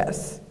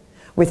progress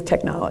with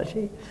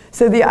technology.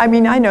 So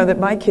I know that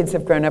my kids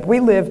have grown up.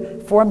 We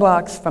live 4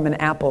 blocks from an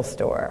Apple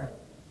store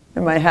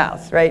in my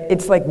house, right?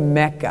 It's like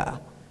Mecca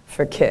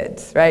for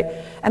kids, right?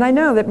 And I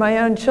know that my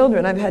own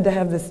children, I've had to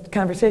have this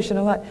conversation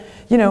a lot.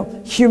 You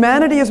know,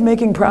 humanity is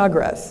making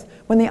progress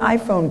when the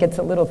iPhone gets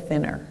a little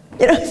thinner.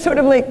 You know, sort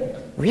of like,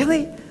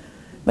 really?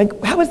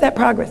 Like, how is that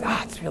progress?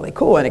 Ah, it's really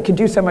cool, and it could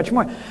do so much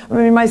more. I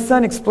mean, my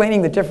son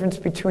explaining the difference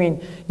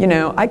between, you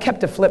know, I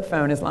kept a flip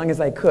phone as long as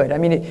I could. I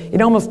mean,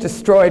 it almost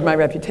destroyed my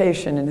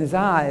reputation in his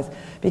eyes,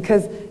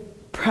 because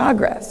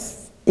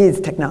progress is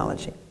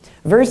technology.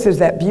 Versus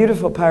that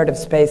beautiful part of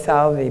Spe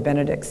Salvi,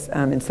 Benedict's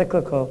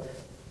encyclical,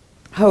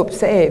 Hope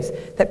Saves,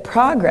 that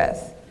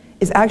progress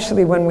is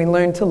actually when we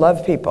learn to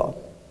love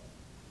people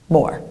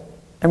more,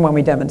 and when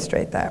we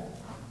demonstrate that.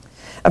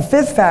 A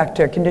fifth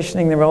factor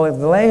conditioning the role of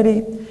the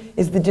laity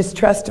is the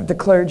distrust of the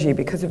clergy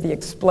because of the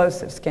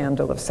explosive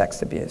scandal of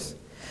sex abuse.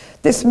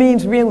 This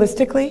means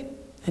realistically,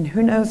 and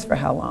who knows for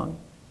how long,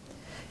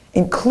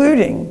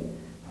 including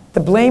the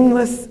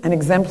blameless and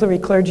exemplary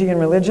clergy and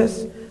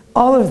religious,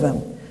 all of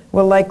them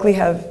will likely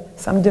have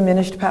some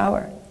diminished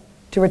power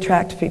to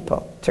attract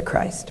people to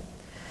Christ.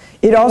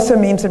 It also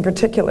means in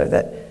particular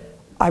that,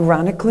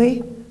 ironically,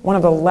 one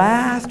of the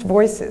last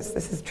voices,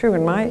 this is true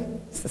in my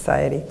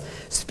society,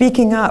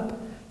 speaking up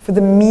for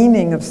the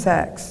meaning of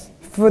sex,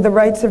 for the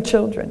rights of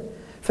children,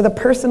 for the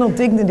personal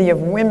dignity of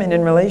women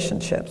in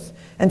relationships,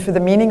 and for the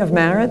meaning of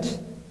marriage,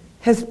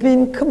 has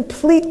been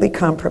completely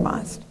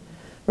compromised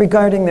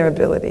regarding their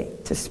ability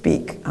to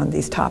speak on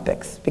these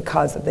topics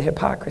because of the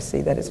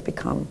hypocrisy that has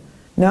become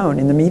known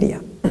in the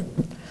media.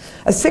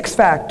 A sixth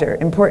factor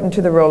important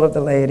to the role of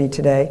the laity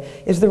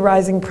today is the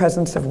rising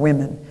presence of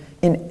women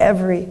in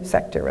every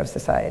sector of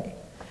society.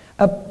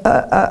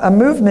 A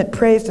movement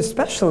praised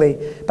especially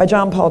by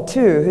John Paul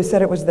II, who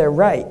said it was their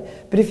right.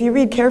 But if you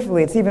read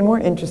carefully, it's even more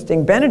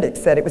interesting. Benedict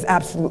said it was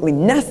absolutely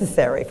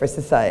necessary for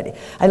society.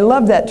 I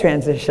love that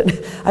transition.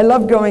 I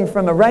love going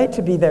from a right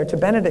to be there to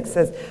Benedict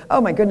says, oh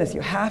my goodness,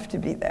 you have to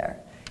be there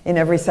in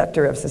every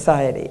sector of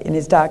society, in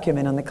his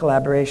document on the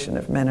collaboration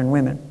of men and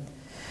women.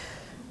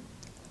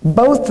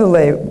 Both the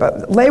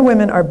lay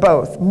women are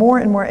both more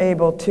and more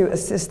able to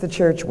assist the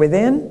church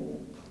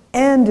within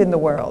and in the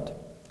world.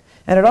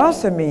 And it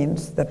also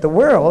means that the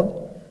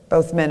world,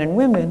 both men and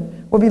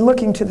women, will be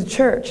looking to the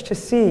church to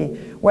see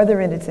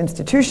whether in its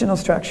institutional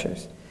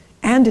structures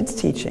and its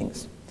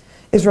teachings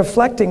is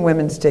reflecting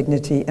women's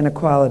dignity and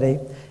equality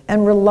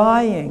and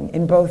relying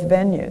in both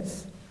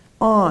venues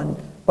on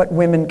what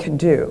women can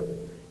do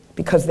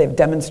because they've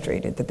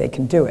demonstrated that they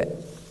can do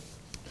it.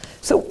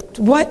 So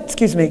what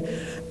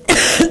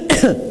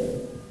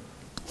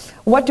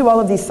do all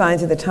of these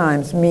signs of the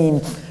times mean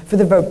for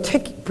the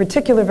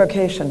particular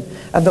vocation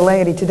of the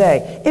laity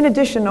today, in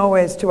addition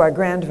always to our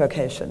grand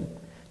vocation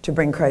to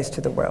bring Christ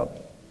to the world?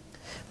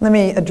 Let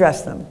me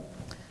address them.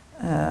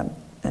 And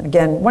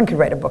again, one could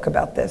write a book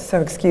about this, so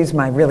excuse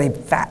my really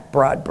fat,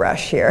 broad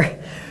brush here.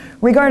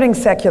 Regarding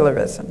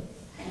secularism,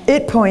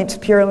 it points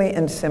purely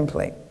and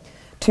simply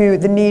to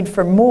the need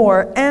for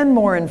more and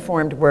more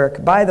informed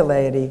work by the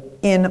laity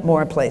in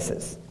more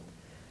places.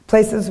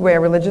 Places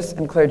where religious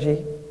and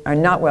clergy are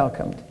not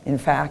welcomed, in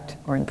fact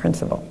or in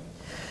principle.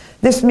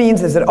 This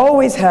means, as it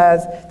always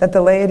has, that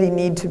the laity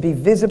need to be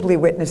visibly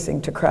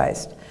witnessing to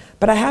Christ.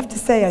 But I have to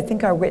say, I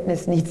think our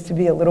witness needs to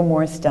be a little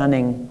more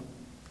stunning.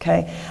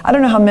 Okay? I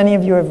don't know how many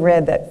of you have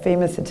read that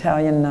famous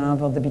Italian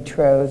novel, The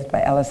Betrothed,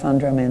 by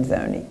Alessandro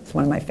Manzoni. It's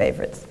one of my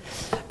favorites.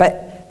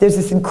 But there's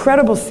this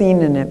incredible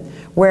scene in it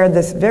where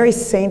this very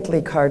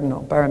saintly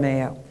cardinal,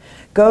 Borromeo,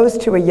 goes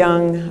to a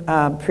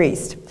young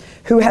priest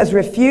who has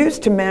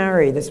refused to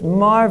marry this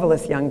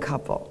marvelous young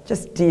couple,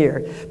 just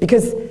dear,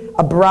 because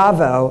a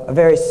bravo, a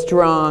very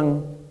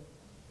strong,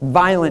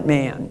 violent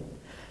man,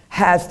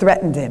 has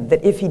threatened him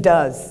that if he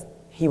does,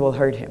 he will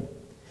hurt him.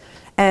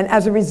 And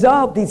as a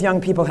result, these young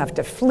people have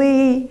to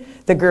flee.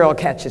 The girl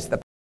catches the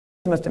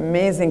most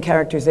amazing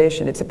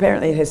characterization. It's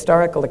apparently a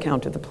historical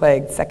account of the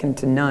plague, second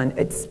to none.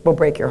 It will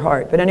break your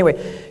heart. But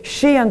anyway,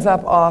 she ends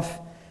up off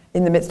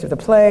in the midst of the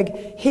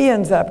plague. He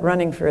ends up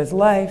running for his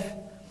life.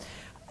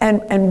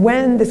 And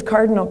when this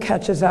cardinal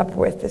catches up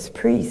with this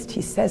priest,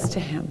 he says to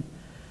him,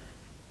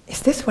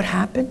 is this what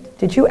happened?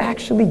 Did you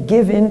actually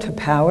give in to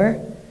power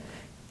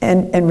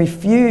and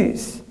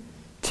refuse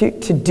to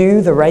do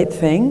the right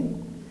thing?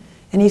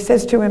 And he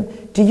says to him,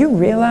 do you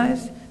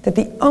realize that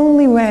the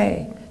only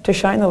way to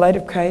shine the light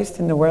of Christ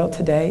in the world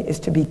today is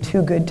to be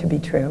too good to be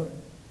true?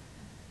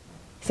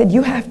 He said,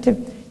 you have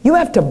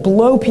to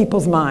blow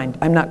people's mind.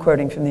 I'm not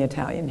quoting from the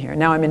Italian here.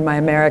 Now I'm in my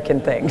American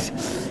things.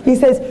 He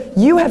says,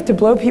 you have to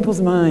blow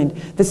people's mind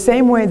the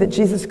same way that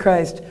Jesus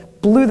Christ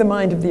blew the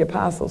mind of the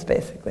apostles,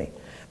 basically,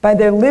 by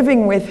their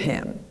living with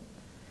him.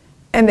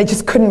 And they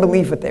just couldn't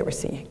believe what they were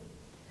seeing.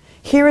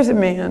 Here is a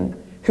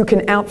man who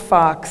can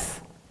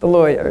outfox the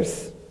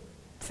lawyers,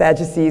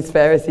 Sadducees,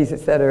 Pharisees,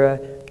 etc.,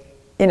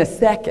 in a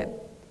second.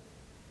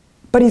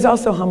 But he's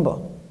also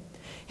humble.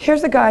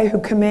 Here's a guy who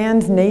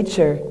commands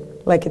nature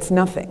like it's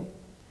nothing.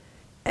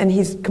 And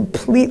he's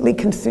completely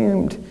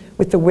consumed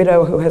with the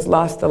widow who has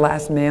lost the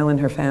last male in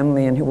her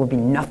family and who will be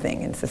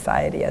nothing in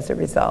society as a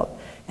result,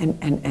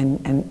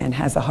 and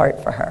has a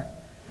heart for her.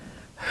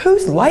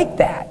 Who's like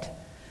that?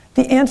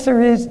 The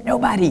answer is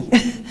nobody.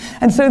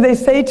 And so they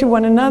say to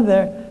one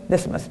another,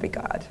 this must be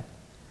God.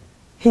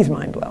 He's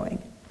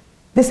mind-blowing.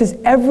 This is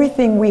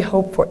everything we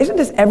hope for. Isn't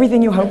this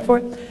everything you hope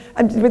for?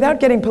 And without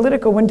getting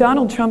political, when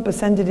Donald Trump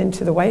ascended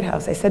into the White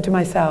House, I said to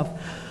myself,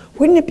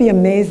 wouldn't it be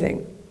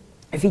amazing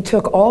if he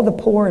took all the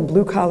poor and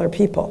blue-collar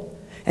people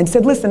and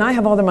said, listen, I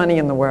have all the money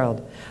in the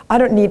world. I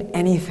don't need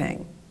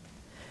anything.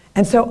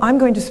 And so I'm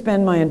going to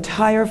spend my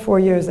entire 4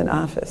 years in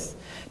office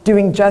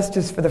doing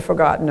justice for the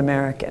forgotten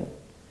American.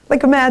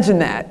 Like, imagine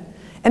that.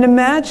 And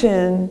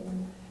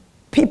imagine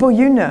people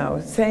you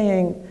know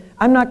saying,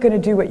 I'm not going to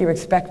do what you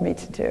expect me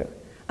to do.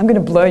 I'm going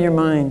to blow your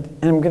mind,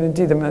 and I'm going to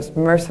do the most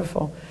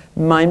merciful,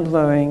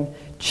 mind-blowing,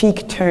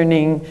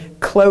 cheek-turning,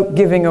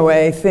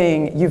 cloak-giving-away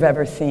thing you've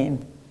ever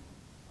seen.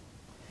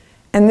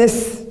 And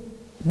this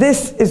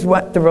is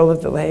what the role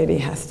of the laity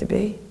has to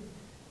be,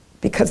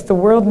 because the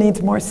world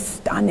needs more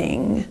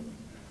stunning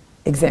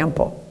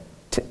example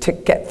to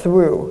get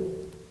through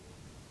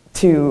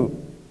to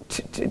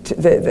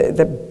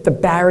the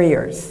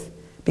barriers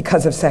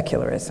because of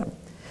secularism.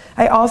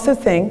 I also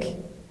think,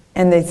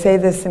 and they say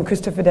this in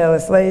Christo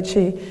Fidelis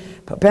Laity,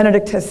 Pope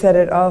Benedict has said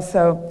it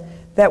also,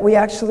 that we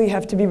actually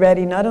have to be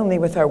ready not only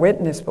with our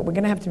witness, but we're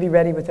going to have to be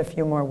ready with a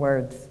few more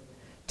words,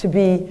 to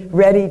be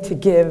ready to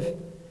give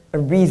a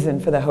reason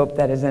for the hope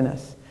that is in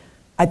us.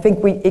 I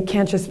think it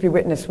can't just be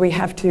witness, we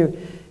have to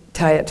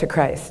tie it to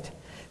Christ.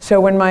 So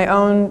when my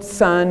own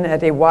son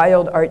at a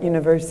wild art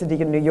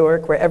university in New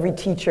York, where every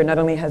teacher not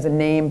only has a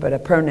name but a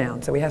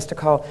pronoun, so he has to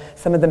call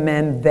some of the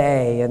men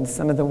they and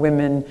some of the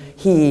women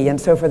he and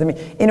so forth. I mean,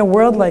 in a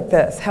world like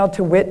this, how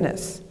to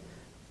witness,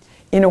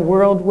 in a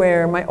world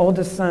where my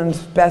oldest son's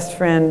best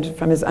friend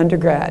from his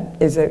undergrad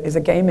is a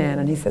gay man,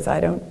 and he says, I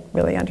don't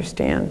really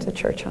understand the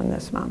church on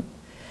this, Mom.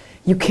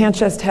 You can't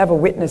just have a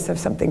witness of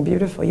something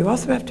beautiful. You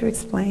also have to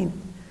explain.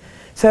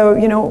 So,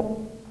 you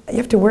know, you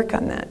have to work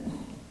on that.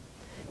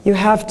 You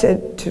have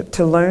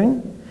to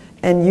learn,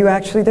 and you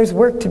actually, there's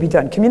work to be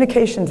done.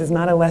 Communications is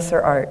not a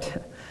lesser art,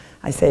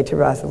 I say to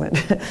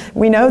Rosalind.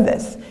 We know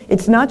this.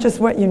 It's not just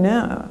what you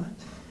know,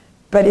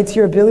 but it's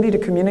your ability to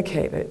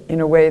communicate it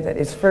in a way that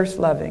is first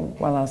loving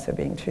while also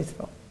being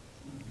truthful.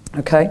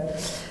 Okay?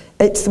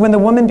 It's when the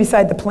woman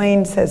beside the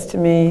plane says to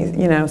me,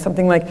 you know,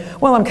 something like,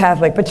 well, I'm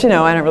Catholic, but you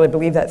know, I don't really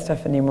believe that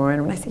stuff anymore.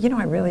 And when I say, you know,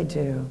 I really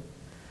do.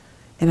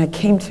 And I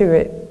came to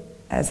it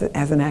as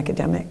an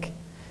academic.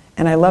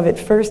 And I love it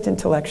first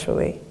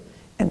intellectually,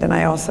 and then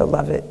I also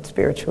love it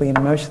spiritually and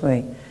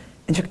emotionally.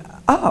 And she goes,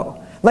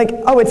 oh, like,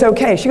 oh, it's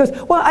okay. She goes,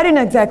 well, I didn't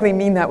exactly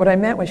mean that. What I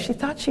meant was she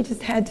thought she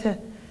just had to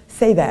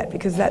say that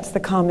because that's the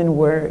common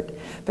word.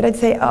 But I'd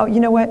say, oh, you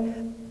know what?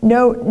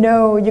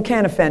 No, you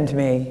can't offend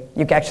me.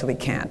 You actually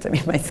can't. I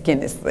mean, my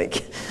skin is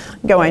like,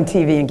 go on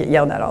TV and get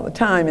yelled at all the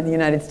time in the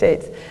United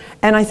States.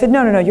 And I said,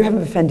 no, you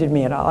haven't offended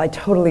me at all. I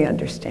totally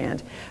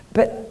understand.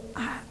 But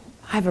I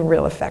have a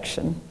real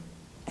affection.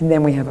 And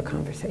then we have a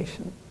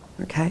conversation,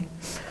 okay?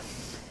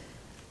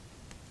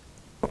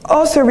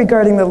 Also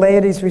regarding the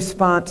laity's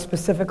response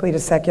specifically to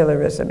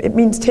secularism, it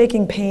means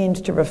taking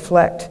pains to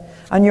reflect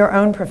on your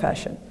own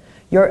profession,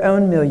 your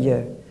own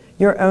milieu,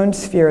 your own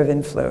sphere of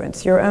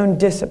influence, your own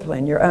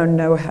discipline, your own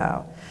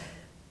know-how.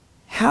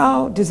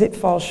 How does it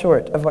fall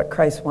short of what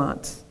Christ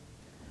wants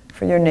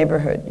for your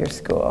neighborhood, your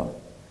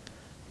school,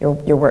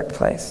 your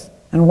workplace?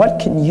 And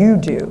what can you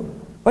do?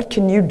 What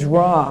can you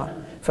draw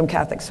from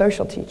Catholic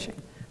social teaching,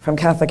 from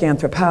Catholic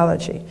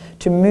anthropology,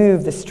 to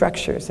move the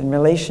structures and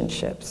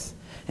relationships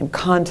and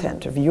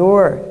content of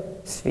your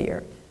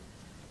sphere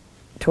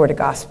toward a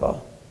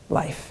gospel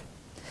life?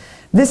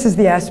 This is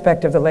the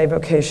aspect of the lay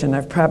vocation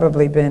I've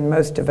probably been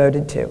most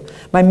devoted to.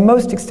 My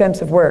most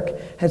extensive work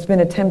has been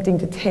attempting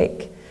to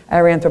take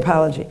our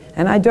anthropology,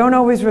 and I don't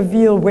always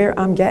reveal where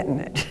I'm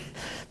getting it,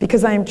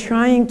 because I am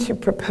trying to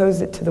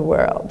propose it to the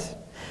world.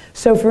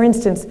 So for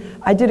instance,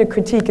 I did a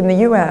critique in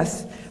the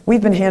US.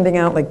 We've been handing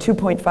out like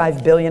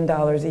 $2.5 billion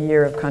a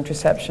year of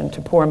contraception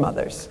to poor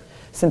mothers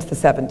since the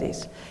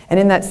 70s. And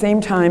in that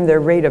same time, their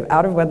rate of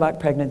out-of-wedlock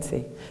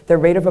pregnancy, their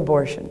rate of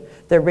abortion,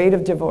 their rate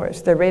of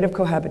divorce, their rate of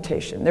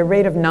cohabitation, their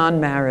rate of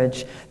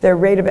non-marriage, their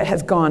rate of it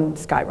has gone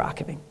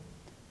skyrocketing.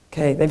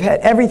 Okay,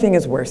 everything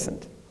has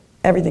worsened.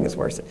 Everything is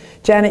worsened.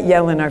 Janet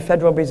Yellen, our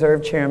Federal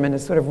Reserve Chairman,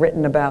 has sort of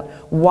written about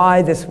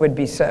why this would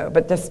be so.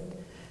 But it's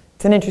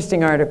an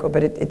interesting article,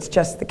 but it's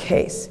just the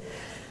case.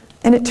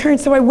 And it turned,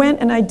 so I went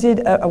and I did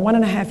a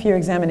 1.5-year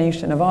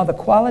examination of all the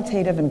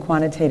qualitative and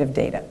quantitative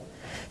data.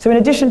 So in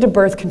addition to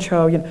birth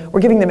control, you know, we're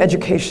giving them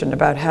education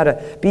about how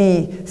to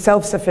be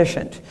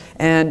self-sufficient.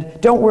 And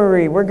don't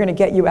worry, we're going to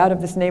get you out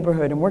of this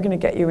neighborhood, and we're going to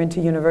get you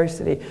into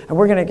university, and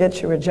we're going to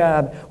get you a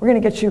job. We're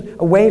going to get you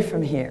away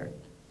from here.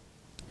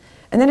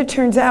 And then it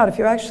turns out, if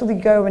you actually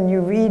go and you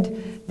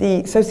read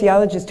the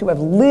sociologists who have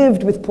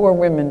lived with poor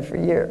women for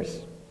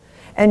years,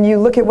 and you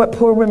look at what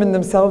poor women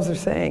themselves are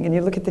saying, and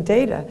you look at the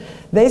data,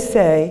 they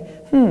say,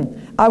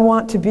 I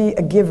want to be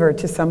a giver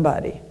to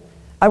somebody.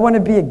 I want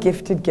to be a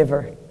gifted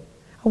giver.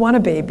 I want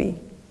a baby,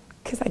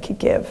 because I could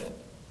give.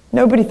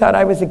 Nobody thought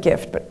I was a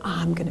gift, but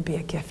I'm going to be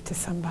a gift to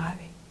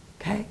somebody,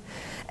 okay?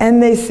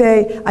 And they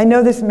say, I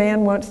know this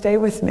man won't stay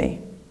with me,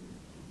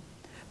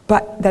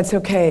 but that's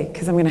okay,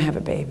 because I'm going to have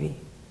a baby,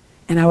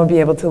 and I will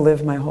be able to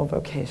live my whole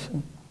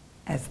vocation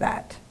as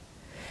that.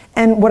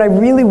 And what I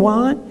really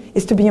want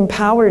is to be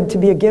empowered to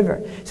be a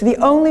giver. So the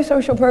only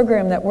social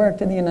program that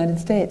worked in the United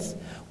States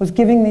was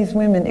giving these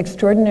women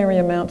extraordinary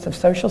amounts of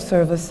social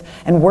service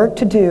and work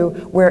to do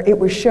where it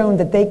was shown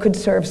that they could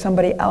serve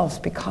somebody else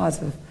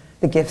because of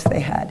the gifts they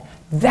had.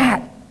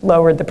 That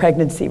lowered the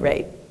pregnancy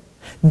rate.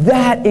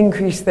 That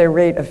increased their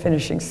rate of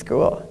finishing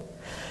school.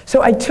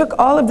 So I took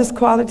all of this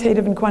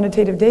qualitative and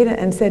quantitative data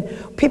and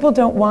said, people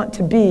don't want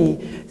to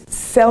be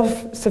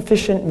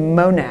self-sufficient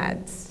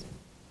monads.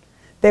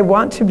 They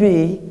want to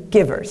be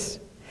givers.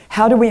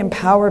 How do we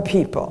empower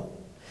people?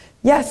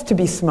 Yes, to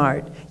be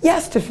smart.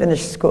 Yes, to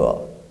finish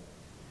school.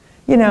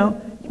 You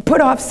know,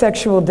 put off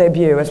sexual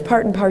debut as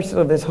part and parcel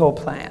of this whole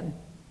plan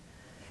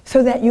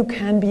so that you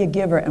can be a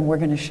giver, and we're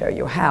going to show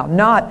you how.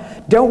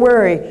 Not, don't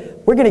worry,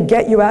 we're going to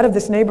get you out of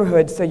this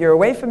neighborhood so you're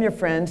away from your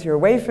friends, you're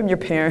away from your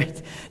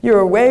parents, you're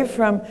away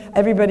from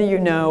everybody you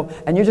know,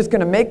 and you're just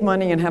going to make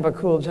money and have a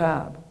cool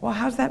job. Well,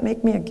 how does that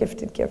make me a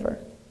gifted giver?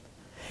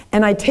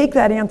 And I take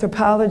that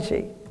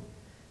anthropology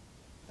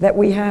that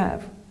we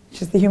have,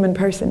 which is the human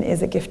person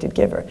is a gifted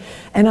giver,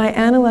 and I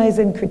analyze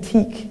and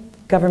critique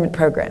government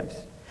programs.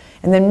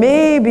 And then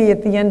maybe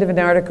at the end of an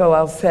article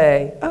I'll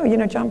say, oh, you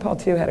know, John Paul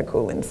II had a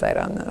cool insight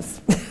on this.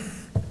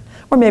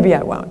 Or maybe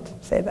I won't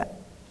say that.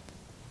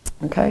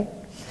 Okay?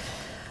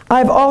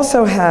 I've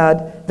also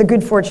had the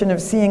good fortune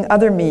of seeing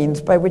other means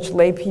by which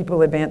lay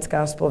people advance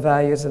gospel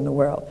values in the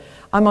world.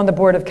 I'm on the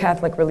board of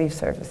Catholic Relief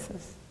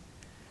Services.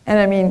 And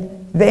I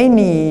mean, they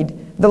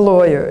need the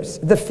lawyers,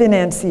 the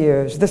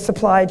financiers, the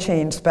supply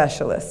chain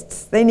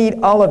specialists. They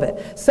need all of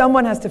it.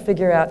 Someone has to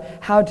figure out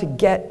how to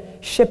get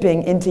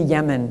shipping into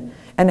Yemen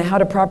and how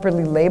to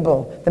properly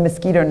label the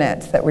mosquito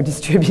nets that we're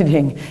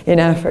distributing in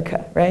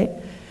Africa, right?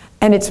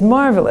 And it's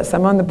marvelous.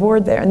 I'm on the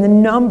board there. And the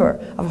number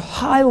of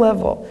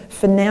high-level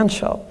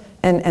financial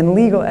and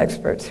legal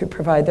experts who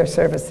provide their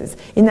services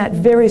in that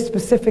very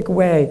specific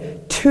way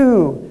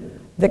to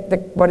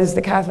what is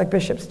the Catholic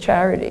Bishop's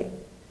charity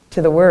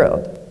to the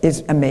world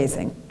is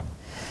amazing.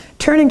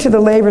 Turning to the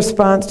lay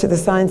response to the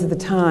signs of the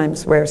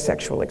times, where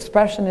sexual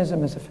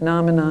expressionism is a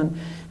phenomenon,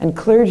 and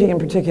clergy in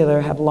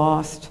particular have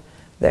lost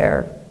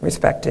their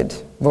respected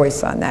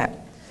voice on that.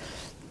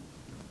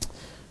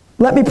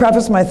 Let me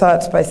preface my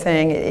thoughts by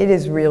saying it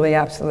is really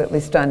absolutely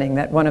stunning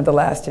that one of the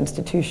last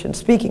institutions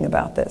speaking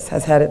about this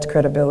has had its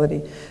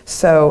credibility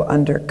so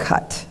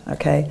undercut,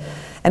 okay?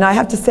 And I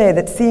have to say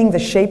that seeing the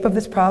shape of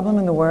this problem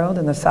in the world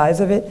and the size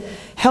of it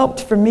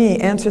helped for me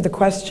answer the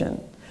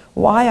question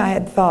why I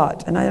had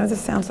thought, and I know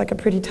this sounds like a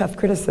pretty tough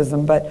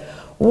criticism, but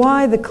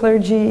why the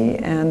clergy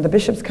and the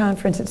Bishops'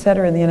 Conference, et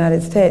cetera, in the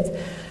United States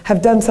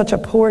have done such a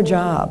poor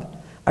job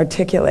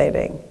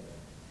articulating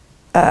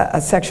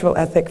a sexual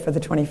ethic for the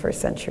 21st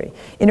century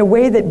in a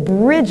way that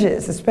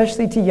bridges,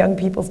 especially to young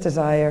people's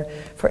desire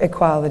for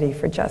equality,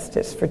 for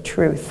justice, for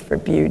truth, for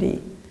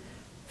beauty,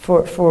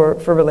 for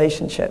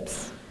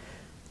relationships.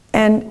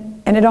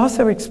 And it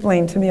also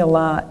explained to me a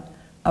lot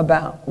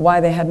about why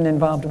they hadn't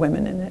involved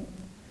women in it.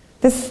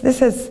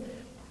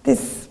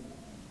 This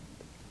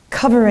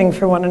covering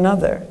for one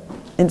another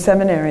in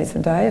seminaries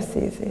and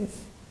dioceses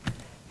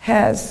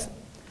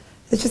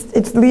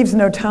it leaves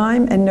no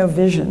time and no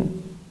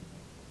vision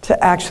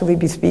to actually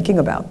be speaking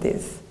about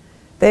these.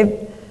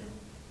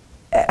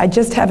 I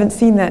just haven't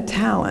seen that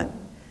talent.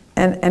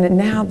 And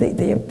now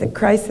the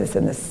crisis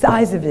and the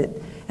size of it,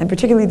 and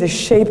particularly the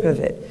shape of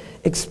it,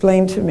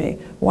 explained to me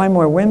why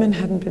more women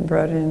hadn't been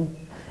brought in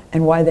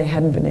and why they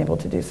hadn't been able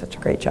to do such a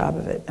great job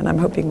of it. And I'm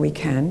hoping we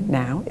can,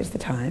 now is the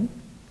time,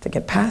 to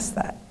get past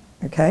that,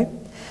 okay?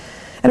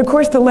 And of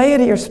course, the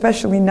laity are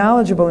especially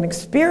knowledgeable and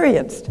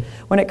experienced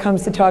when it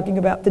comes to talking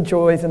about the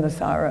joys and the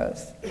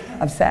sorrows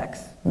of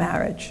sex,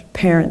 marriage,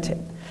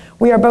 parenting.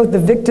 We are both the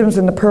victims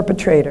and the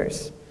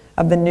perpetrators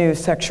of the new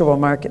sexual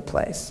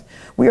marketplace.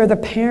 We are the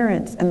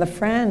parents and the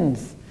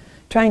friends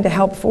trying to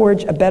help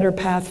forge a better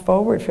path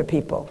forward for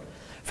people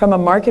from a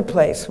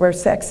marketplace where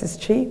sex is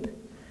cheap,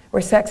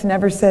 where sex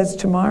never says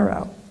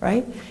tomorrow,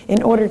 right?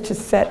 In order to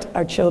set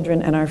our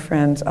children and our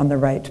friends on the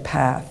right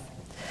path.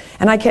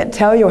 And I can't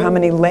tell you how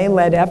many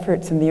lay-led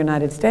efforts in the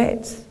United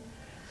States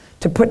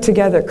to put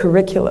together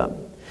curriculum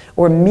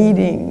or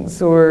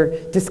meetings or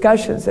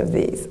discussions of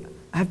these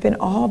have been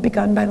all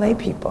begun by lay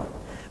people.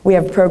 We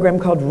have a program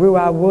called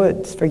Ruah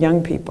Woods for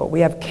young people. We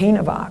have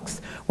Canavox,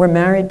 where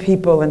married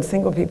people and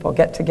single people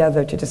get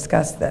together to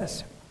discuss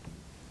this.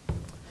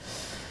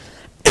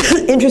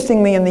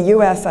 Interestingly, in the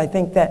US, I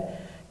think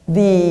that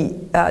the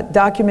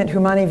document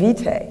Humani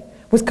Vitae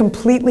was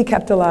completely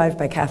kept alive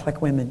by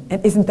Catholic women.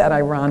 And isn't that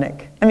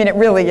ironic? I mean, it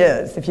really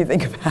is, if you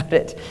think about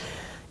it.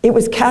 It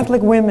was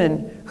Catholic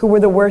women who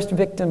were the worst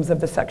victims of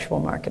the sexual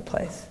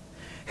marketplace,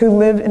 who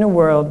lived in a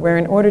world where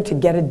in order to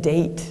get a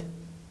date,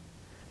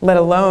 let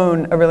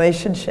alone a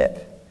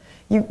relationship,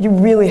 you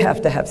really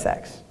have to have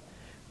sex.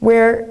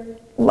 Where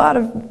a lot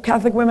of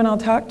Catholic women I'll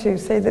talk to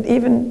say that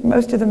even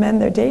most of the men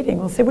they're dating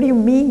will say, what do you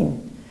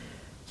mean?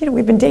 You know,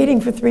 we've been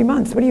dating for 3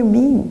 months. What do you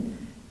mean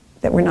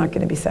that we're not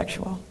going to be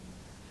sexual?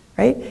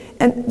 Right?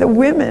 And the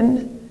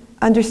women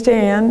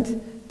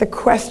understand the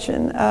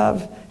question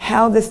of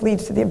how this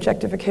leads to the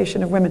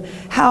objectification of women,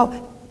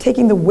 how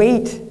taking the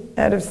weight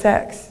out of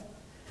sex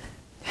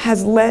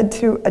has led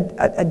to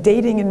a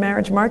dating and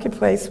marriage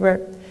marketplace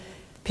where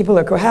people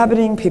are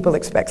cohabiting, people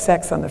expect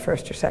sex on the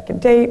first or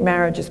second date,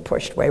 marriage is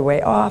pushed way,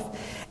 way off,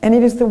 and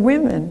it is the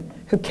women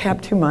who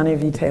kept humanae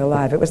vitae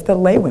alive. It was the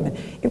lay women.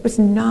 It was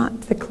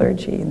not the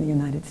clergy in the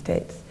United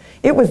States.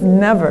 It was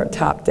never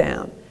top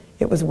down.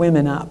 It was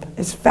women up.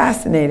 It's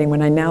fascinating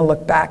when I now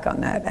look back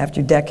on that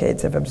after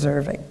decades of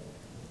observing.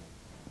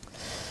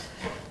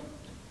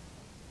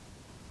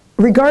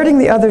 Regarding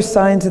the other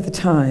signs of the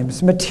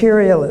times,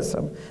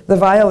 materialism, the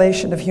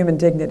violation of human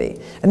dignity,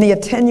 and the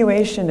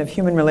attenuation of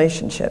human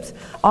relationships,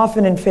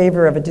 often in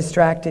favor of a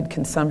distracted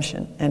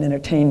consumption and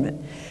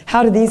entertainment,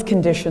 how do these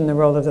condition the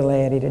role of the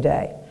laity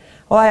today?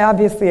 Well, I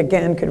obviously,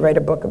 again, could write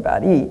a book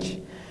about each,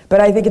 but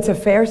I think it's a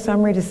fair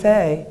summary to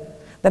say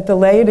that the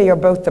laity are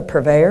both the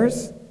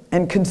purveyors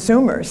and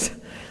consumers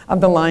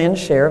of the lion's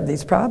share of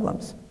these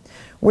problems.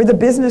 We're the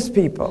business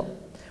people,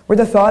 we're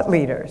the thought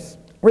leaders,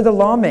 we're the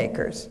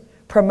lawmakers,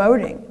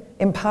 promoting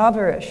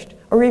impoverished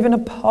or even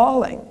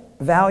appalling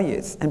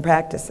values and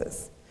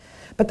practices.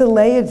 But the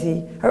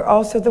laity are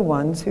also the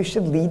ones who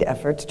should lead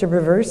efforts to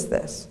reverse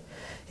this.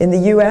 In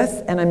the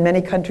US and in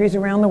many countries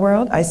around the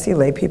world, I see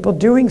lay people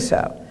doing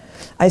so.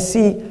 I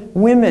see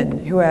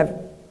women who have,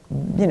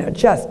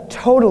 just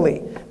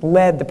totally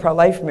led the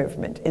pro-life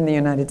movement in the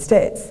United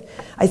States.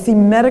 I see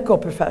medical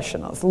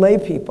professionals, lay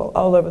people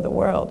all over the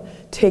world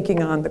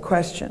taking on the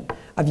question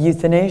of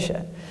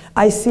euthanasia.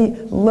 I see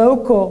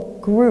local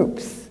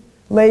groups,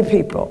 lay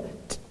people,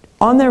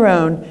 on their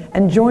own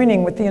and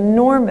joining with the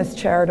enormous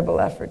charitable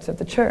efforts of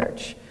the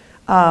church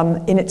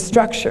in its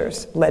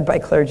structures led by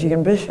clergy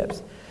and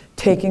bishops,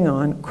 taking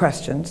on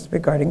questions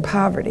regarding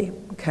poverty,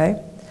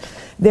 okay?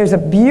 There's a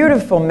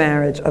beautiful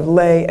marriage of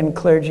lay and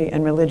clergy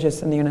and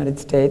religious in the United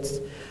States.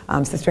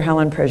 Sister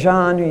Helen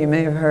Alvaré, who you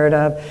may have heard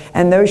of,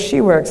 and those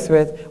she works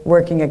with,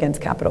 working against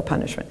capital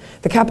punishment.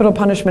 The capital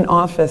punishment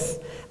office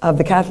of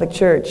the Catholic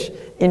Church,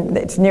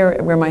 it's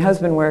near where my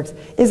husband works,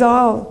 it's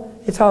all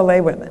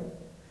lay women.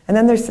 And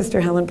then there's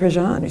Sister Helen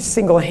Alvaré, who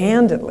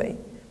single-handedly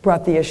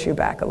brought the issue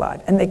back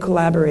alive, and they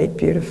collaborate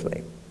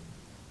beautifully.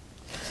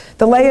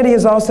 The laity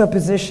is also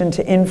positioned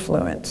to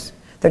influence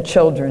their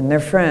children, their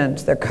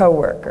friends, their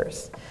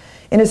co-workers.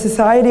 In a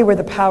society where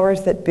the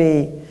powers that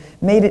be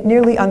made it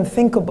nearly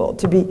unthinkable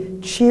to be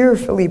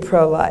cheerfully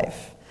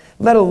pro-life,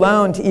 let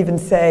alone to even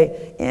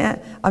say,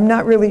 I'm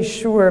not really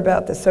sure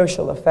about the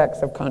social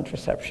effects of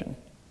contraception,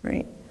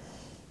 right?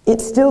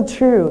 It's still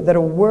true that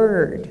a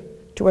word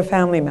to a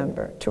family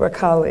member, to a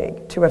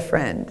colleague, to a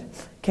friend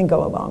can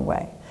go a long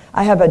way.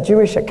 I have a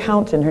Jewish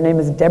accountant, her name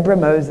is Deborah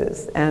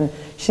Moses, and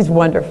she's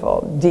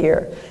wonderful,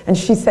 dear. And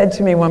she said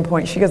to me one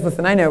point, she goes,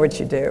 listen, I know what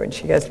you do. And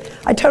she goes,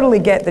 I totally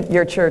get that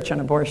your church on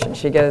abortion.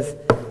 She goes,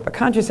 but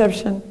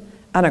contraception,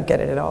 I don't get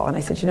it at all. And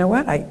I said, you know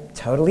what? I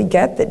totally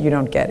get that you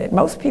don't get it.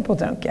 Most people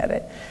don't get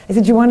it. I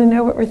said, you want to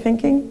know what we're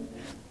thinking?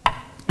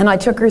 And I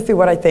took her through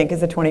what I think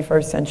is a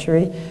 21st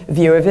century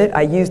view of it.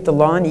 I used The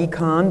Law and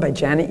Econ by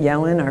Janet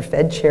Yellen, our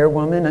Fed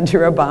chairwoman under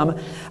Obama,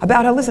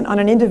 about how, listen, on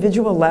an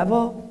individual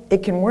level,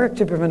 it can work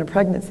to prevent a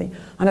pregnancy.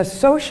 On a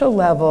social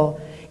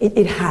level,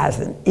 it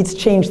hasn't. It's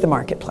changed the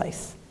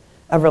marketplace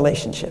of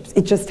relationships.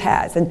 It just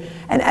has. And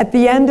at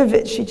the end of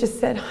it, she just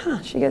said,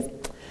 she goes,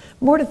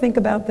 more to think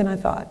about than I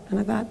thought. And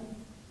I thought,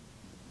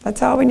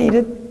 that's all we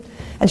needed.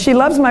 And she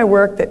loves my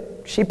work that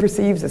she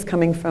perceives as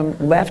coming from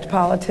left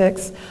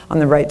politics on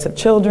the rights of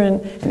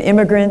children and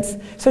immigrants.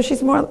 So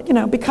she's more,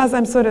 because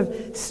I'm sort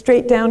of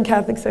straight down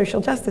Catholic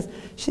social justice,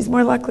 she's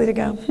more likely to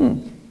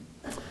go,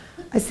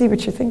 I see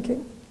what you're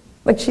thinking.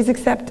 Like she's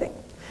accepting.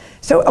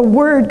 So a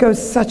word goes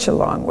such a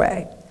long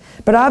way.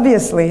 But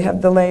obviously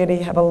the laity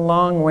have a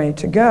long way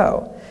to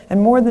go,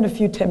 and more than a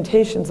few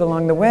temptations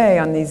along the way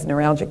on these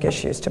neuralgic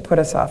issues to put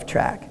us off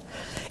track.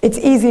 It's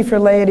easy for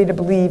laity to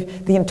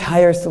believe the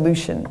entire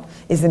solution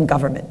is in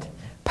government,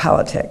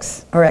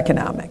 politics, or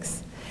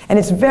economics. And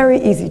it's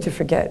very easy to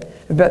forget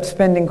about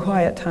spending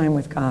quiet time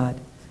with God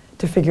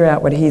to figure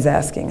out what He's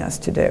asking us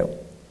to do.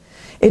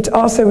 It's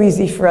also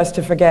easy for us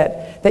to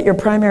forget that your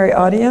primary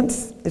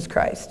audience is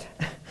Christ.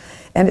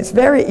 And it's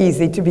very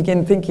easy to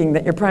begin thinking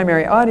that your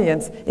primary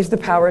audience is the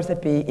powers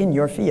that be in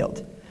your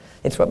field.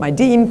 It's what my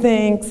dean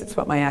thinks, it's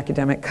what my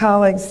academic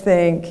colleagues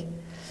think.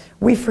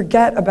 We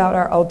forget about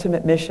our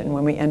ultimate mission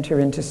when we enter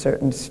into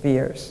certain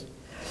spheres.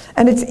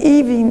 And it's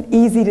even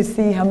easy to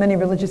see how many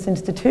religious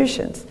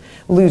institutions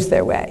lose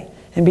their way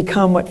and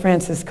become what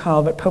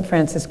Pope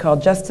Francis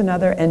called just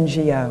another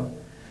NGO,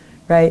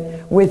 right?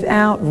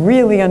 Without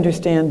really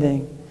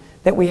understanding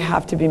that we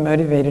have to be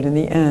motivated in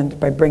the end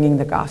by bringing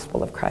the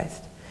gospel of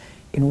Christ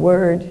in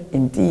word,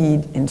 in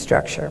deed, in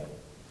structure.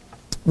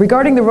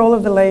 Regarding the role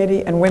of the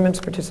laity and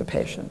women's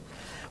participation,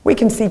 we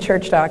can see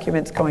church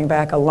documents going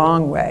back a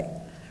long way,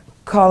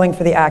 calling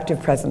for the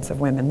active presence of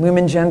women.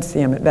 Lumen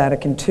Gentium at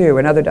Vatican II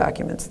and other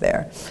documents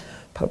there.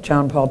 Pope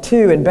John Paul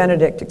II and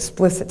Benedict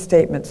explicit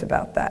statements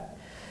about that.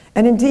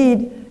 And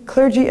indeed,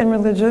 clergy and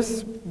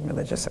religious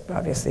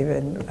obviously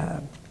been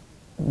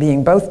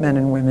being both men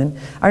and women,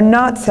 are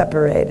not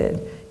separated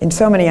in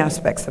so many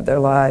aspects of their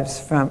lives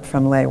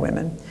from lay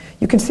women.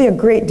 You can see a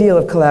great deal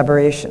of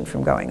collaboration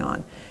from going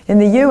on. In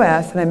the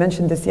US, and I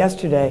mentioned this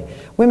yesterday,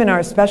 women are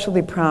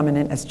especially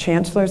prominent as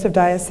chancellors of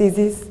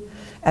dioceses,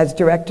 as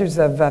directors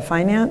of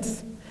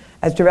finance,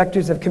 as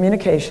directors of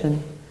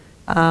communication,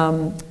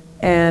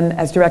 and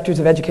as directors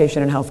of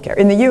education and healthcare.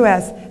 In the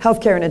US,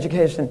 healthcare and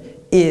education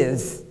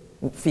is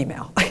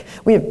female.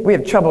 we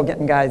have trouble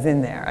getting guys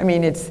in there. I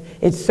mean, it's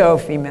so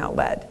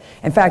female-led.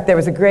 In fact, there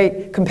was a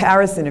great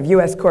comparison of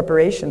US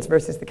corporations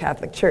versus the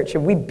Catholic Church,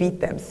 and we beat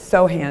them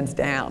so hands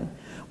down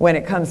when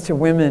it comes to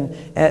women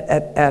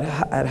at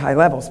high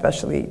level,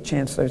 especially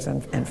chancellors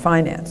and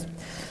finance.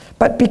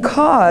 But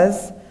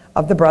because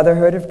of the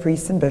brotherhood of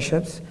priests and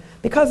bishops,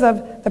 because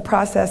of the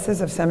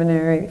processes of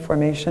seminary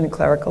formation and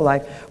clerical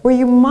life, where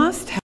you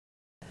must have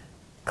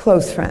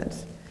close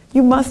friends,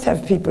 you must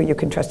have people you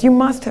can trust, you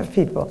must have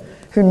people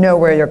who know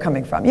where you're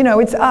coming from. You know,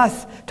 it's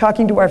us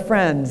talking to our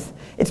friends,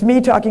 it's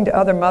me talking to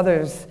other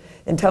mothers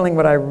and telling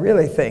what I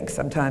really think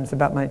sometimes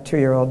about my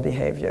 2-year-old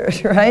behavior,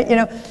 right? You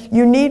know,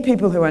 you need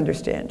people who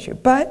understand you.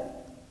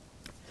 But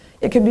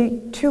it can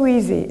be too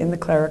easy in the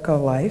clerical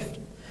life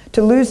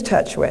to lose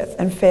touch with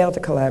and fail to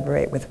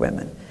collaborate with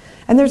women.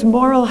 And there's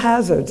moral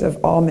hazards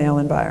of all male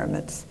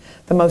environments,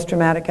 the most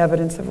dramatic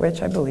evidence of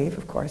which, I believe,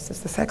 of course,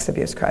 is the sex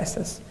abuse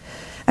crisis.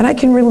 And I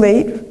can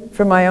relate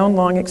from my own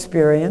long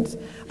experience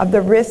of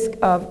the risk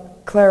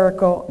of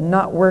clerical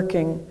not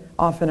working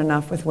often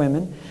enough with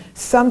women.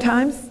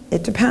 Sometimes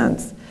it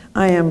depends.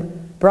 I am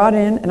brought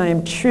in and I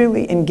am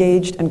truly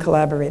engaged and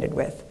collaborated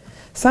with.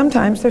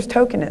 Sometimes there's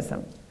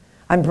tokenism.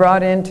 I'm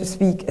brought in to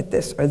speak at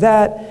this or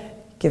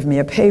that, give me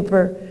a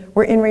paper,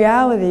 where in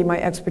reality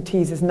my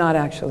expertise is not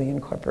actually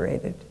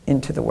incorporated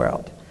into the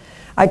world.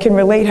 I can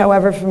relate,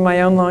 however, from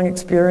my own long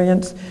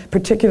experience,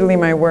 particularly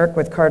my work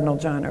with Cardinal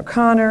John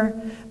O'Connor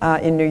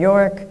in New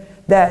York,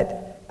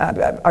 that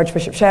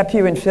Archbishop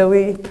Chaput in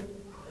Philly,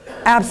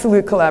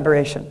 absolute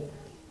collaboration.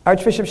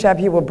 Archbishop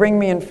Chaput will bring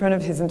me in front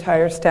of his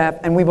entire staff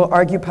and we will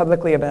argue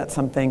publicly about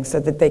something so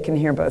that they can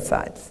hear both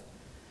sides.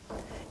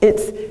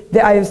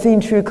 I have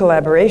seen true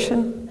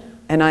collaboration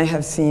and I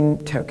have seen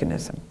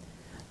tokenism.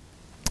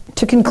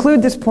 To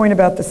conclude this point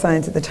about the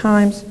signs of the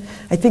times,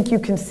 I think you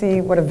can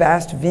see what a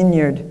vast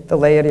vineyard the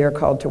laity are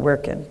called to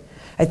work in.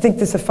 I think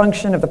this is a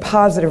function of the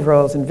positive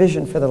roles and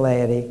vision for the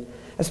laity,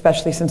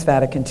 especially since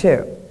Vatican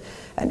II.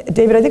 And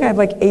David, I think I have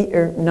like 8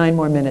 or 9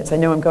 more minutes. I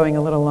know I'm going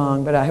a little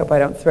long, but I hope I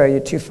don't throw you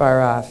too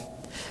far off.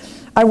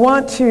 I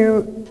want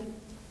to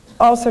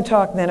also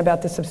talk then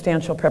about the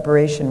substantial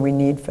preparation we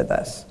need for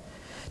this,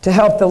 to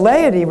help the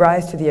laity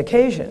rise to the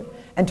occasion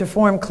and to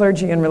form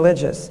clergy and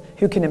religious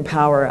who can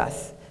empower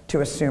us to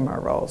assume our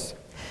roles.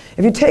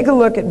 If you take a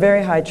look at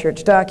very high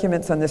church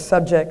documents on this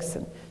subject,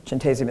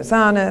 Centesimus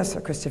Annus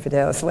or Christi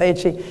Fidelis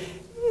Laity,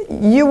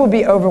 you will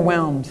be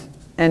overwhelmed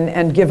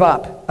and give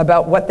up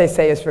about what they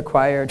say is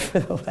required for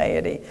the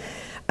laity.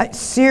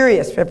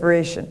 Serious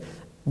preparation,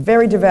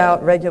 very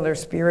devout, regular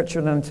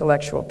spiritual and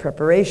intellectual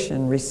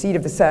preparation, receipt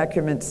of the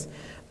sacraments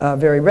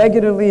very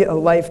regularly, a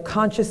life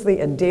consciously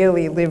and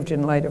daily lived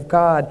in light of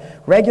God,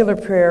 regular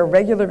prayer,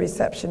 regular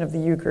reception of the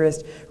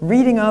Eucharist,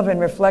 reading of and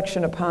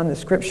reflection upon the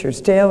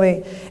scriptures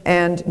daily,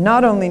 and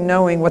not only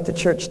knowing what the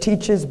church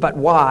teaches, but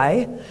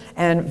why,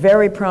 and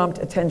very prompt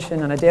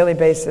attention on a daily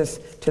basis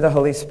to the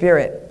Holy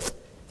Spirit.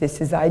 This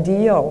is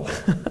ideal.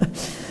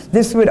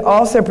 This would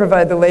also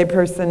provide the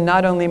layperson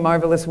not only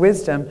marvelous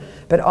wisdom,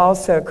 but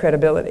also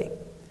credibility.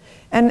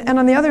 And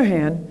on the other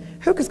hand,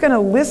 who is going to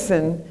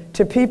listen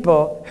to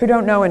people who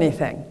don't know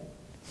anything?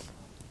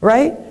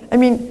 Right? I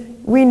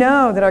mean, we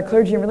know that our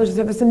clergy and religious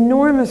have this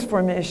enormous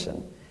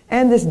formation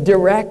and this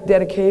direct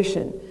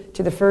dedication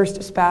to the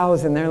first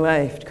spouse in their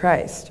life,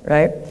 Christ,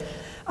 right?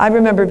 I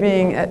remember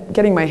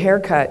getting my hair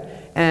cut,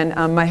 and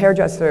my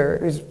hairdresser,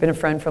 who's been a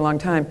friend for a long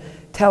time,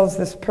 tells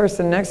this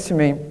person next to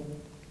me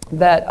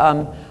that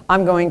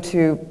I'm going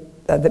to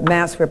the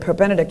Mass where Pope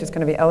Benedict is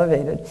going to be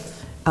elevated,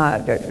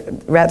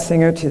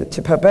 Ratzinger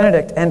to Pope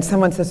Benedict, and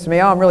someone says to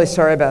me, "Oh, I'm really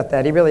sorry about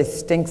that. He really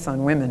stinks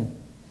on women."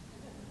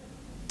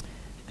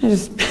 I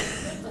just,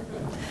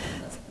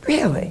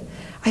 really?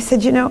 I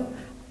said, you know,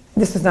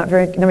 this was not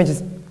very, let me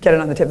just get it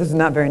on the tip, this is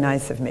not very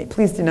nice of me.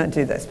 Please do not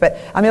do this. But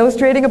I'm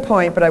illustrating a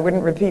point, but I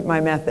wouldn't repeat my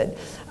method.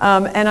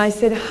 And I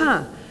said,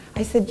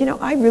 I said, you know,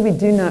 I really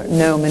do not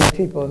know many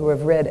people who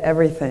have read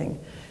everything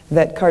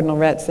that Cardinal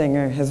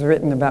Ratzinger has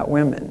written about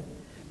women.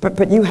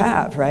 But you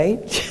have, right?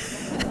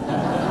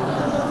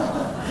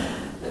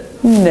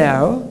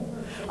 No.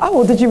 Oh,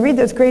 well, did you read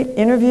those great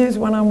interviews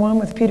one-on-one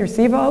with Peter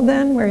Seewald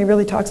then, where he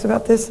really talks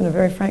about this in a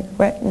very frank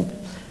way?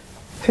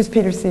 Who's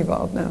Peter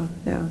Seewald? No.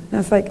 And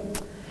it's like,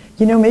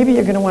 you know, maybe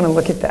you're going to want to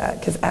look at that,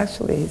 because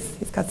actually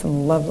he's got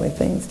some lovely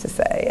things to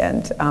say.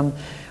 And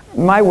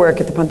my work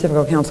at the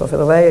Pontifical Council for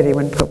the Laity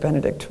when Pope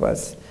Benedict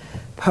was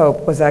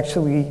Pope was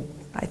actually,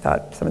 I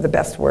thought, some of the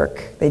best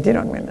work they did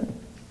on women.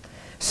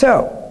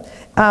 So,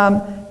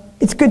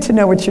 it's good to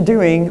know what you're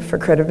doing for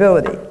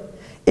credibility.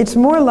 It's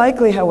more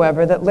likely,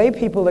 however, that lay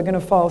people are going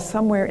to fall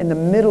somewhere in the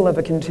middle of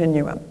a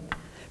continuum.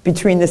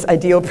 between this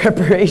ideal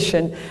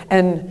preparation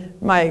and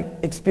my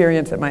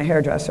experience at my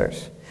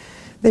hairdresser's.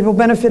 They will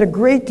benefit a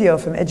great deal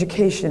from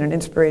education and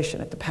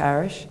inspiration at the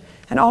parish,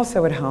 and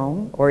also at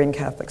home or in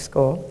Catholic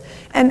school.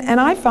 And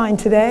I find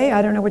today,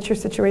 I don't know what your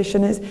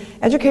situation is,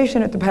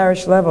 education at the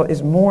parish level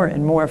is more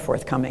and more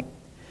forthcoming.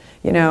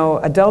 You know,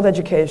 adult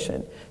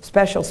education,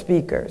 special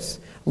speakers,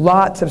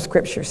 lots of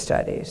scripture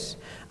studies.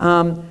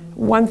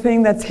 One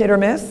thing that's hit or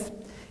miss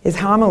is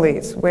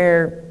homilies,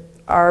 where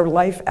our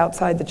life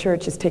outside the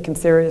church is taken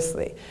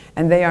seriously.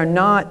 And they are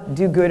not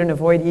do good and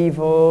avoid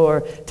evil,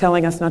 or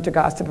telling us not to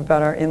gossip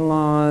about our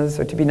in-laws,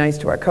 or to be nice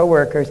to our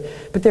coworkers,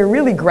 but they're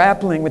really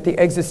grappling with the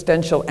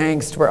existential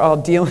angst we're all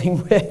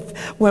dealing with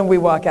when we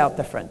walk out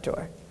the front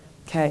door,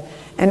 okay?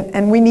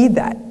 And we need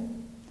that.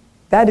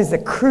 That is a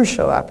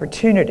crucial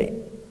opportunity.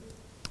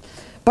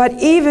 But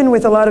even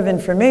with a lot of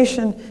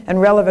information and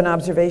relevant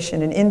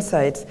observation and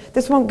insights,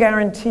 this won't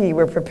guarantee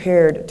we're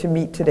prepared to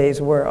meet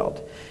today's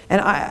world. And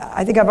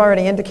I think I've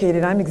already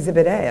indicated I'm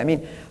Exhibit A. I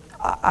mean,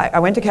 I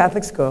went to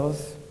Catholic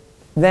schools.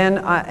 Then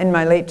in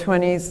my late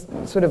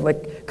 20s, sort of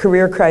like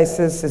career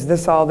crisis, is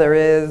this all there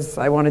is?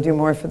 I want to do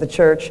more for the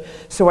church.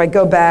 So I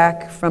go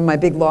back from my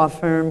big law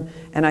firm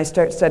and I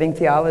start studying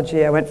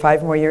theology. I went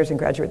 5 more years in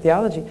graduate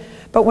theology.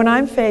 But when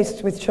I'm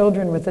faced with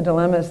children with the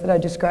dilemmas that I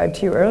described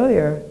to you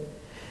earlier,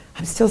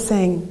 I'm still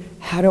saying,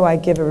 how do I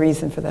give a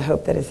reason for the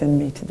hope that is in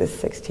me to this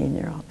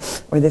 16-year-old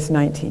or this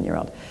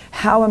 19-year-old?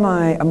 How am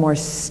I a more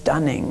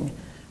stunning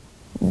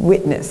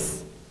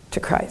witness to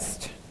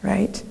Christ,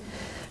 right?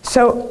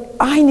 So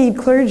I need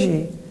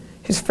clergy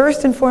whose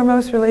first and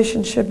foremost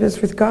relationship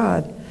is with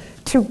God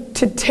to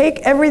take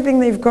everything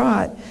they've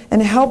got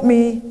and help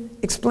me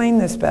explain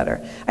this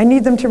better. I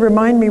need them to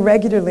remind me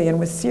regularly and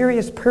with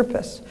serious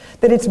purpose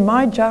that it's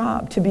my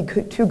job to be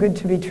too good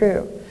to be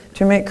true,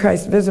 to make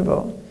Christ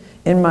visible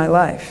in my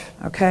life,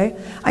 okay?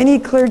 I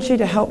need clergy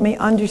to help me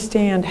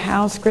understand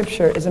how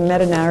Scripture is a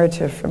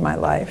meta-narrative for my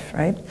life,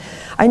 right?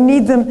 I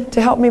need them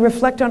to help me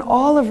reflect on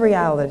all of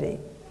reality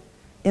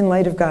in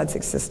light of God's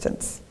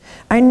existence.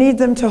 I need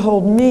them to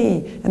hold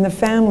me and the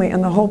family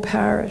and the whole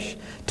parish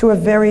to a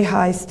very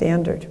high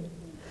standard.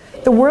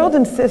 The world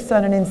insists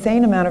on an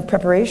insane amount of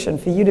preparation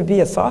for you to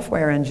be a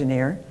software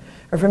engineer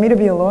or for me to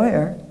be a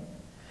lawyer.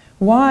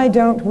 Why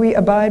don't we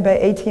abide by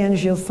Etienne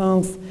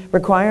Gilson's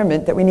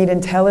requirement that we need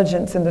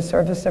intelligence in the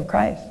service of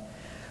Christ?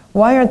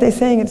 Why aren't they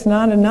saying it's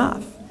not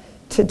enough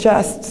to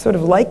just sort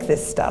of like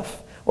this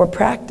stuff or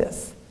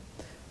practice?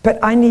 But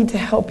I need to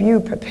help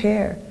you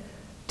prepare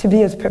to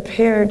be as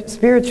prepared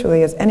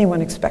spiritually as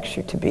anyone expects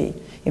you to be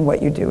in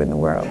what you do in the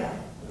world.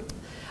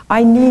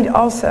 I need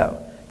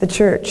also the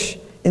church,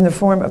 in the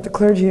form of the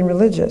clergy and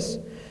religious,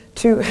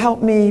 to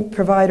help me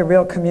provide a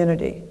real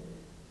community,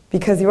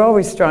 because you're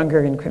always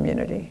stronger in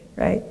community,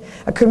 right?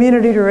 A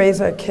community to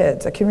raise our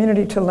kids, a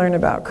community to learn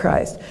about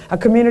Christ, a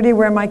community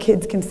where my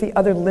kids can see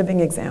other living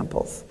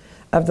examples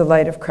of the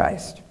light of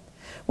Christ.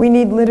 We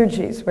need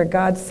liturgies where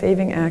God's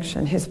saving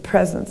action, His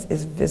presence,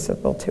 is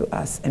visible to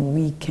us and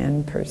we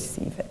can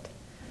perceive it.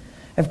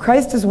 If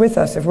Christ is with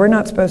us, if we're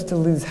not supposed to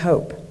lose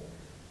hope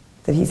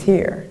that He's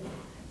here,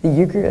 the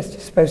Eucharist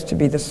is supposed to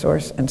be the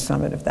source and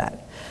summit of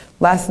that.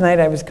 Last night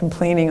I was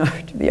complaining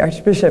to the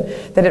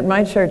Archbishop that at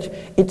my church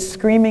it's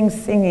screaming,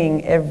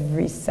 singing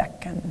every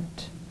second.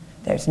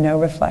 There's no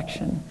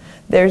reflection.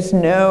 There's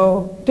not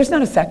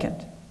a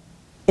second.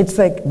 It's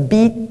like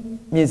beat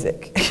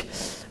music.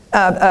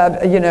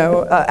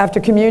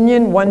 After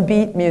communion, 1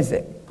 beat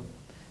music.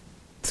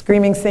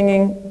 Screaming,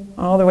 singing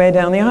all the way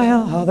down the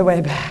aisle, all the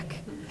way back.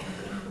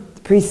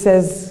 The priest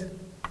says,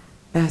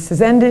 Mass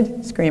is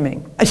ended,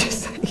 screaming.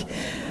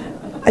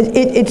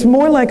 It's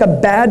more like a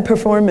bad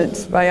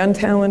performance by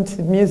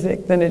untalented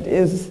music than it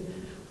is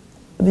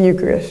the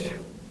Eucharist.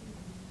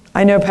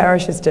 I know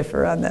parishes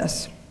differ on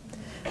this,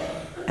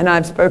 and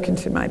I've spoken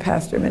to my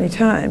pastor many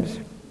times.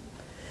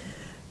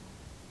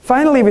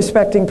 Finally,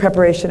 respecting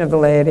preparation of the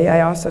laity,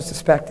 I also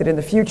suspect that in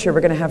the future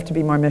we're going to have to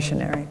be more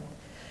missionary.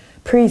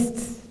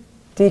 Priests,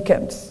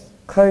 deacons,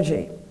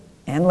 clergy,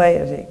 and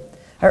laity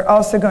are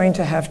also going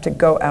to have to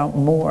go out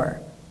more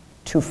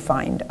to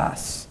find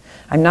us.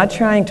 I'm not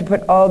trying to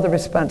put all the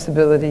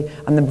responsibility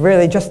on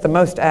just the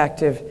most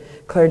active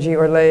clergy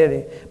or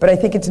laity, but I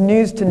think it's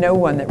news to no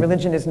one that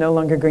religion is no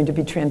longer going to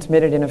be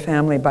transmitted in a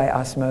family by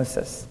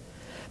osmosis,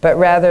 but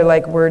rather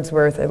like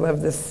Wordsworth, I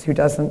love this, who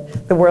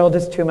doesn't, the world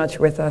is too much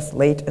with us,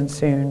 late and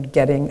soon,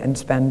 getting and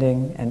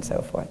spending, and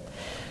so forth.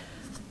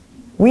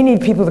 We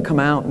need people to come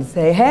out and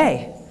say,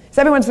 hey,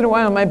 so every once in a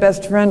while my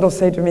best friend will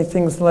say to me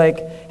things like,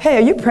 hey,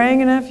 are you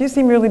praying enough? You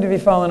seem really to be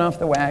falling off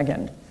the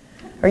wagon.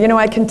 Or,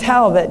 I can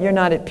tell that you're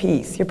not at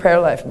peace. Your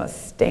prayer life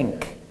must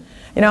stink.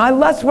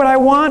 That's what I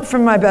want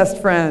from my best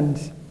friend.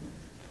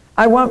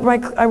 I want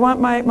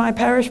my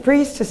parish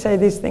priest to say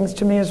these things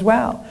to me as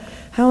well.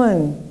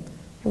 Helen,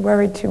 you're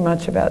worried too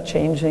much about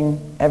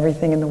changing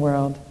everything in the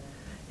world.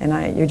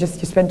 And you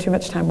spend too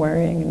much time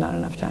worrying and not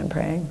enough time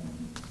praying.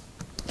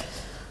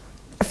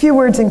 A few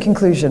words in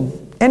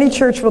conclusion. Any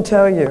church will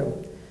tell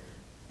you,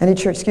 any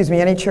church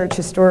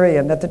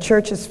historian, that the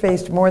church has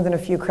faced more than a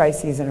few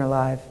crises in her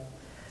life.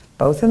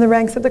 both in the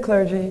ranks of the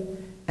clergy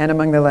and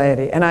among the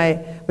laity. And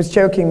I was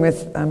joking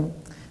with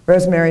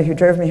Rosemary, who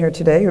drove me here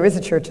today, who is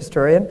a church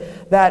historian,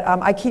 that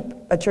I keep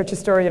a church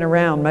historian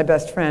around, my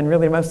best friend,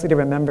 really mostly to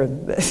remember,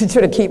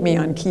 sort of keep me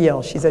on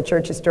keel. She's a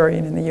church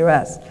historian in the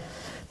US.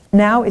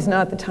 Now is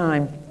not the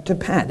time to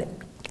panic,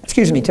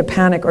 to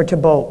panic or to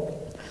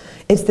bolt.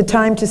 It's the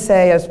time to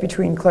say, as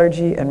between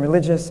clergy and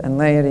religious and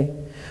laity,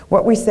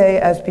 what we say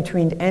as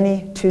between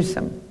any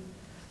twosome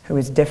who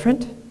is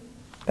different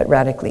but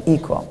radically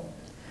equal.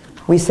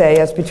 We say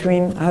as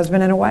between a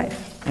husband and a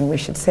wife, and we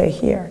should say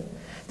here,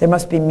 there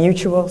must be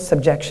mutual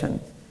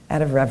subjection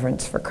out of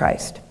reverence for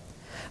Christ.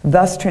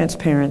 Thus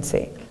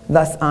transparency,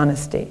 thus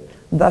honesty,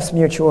 thus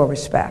mutual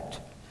respect,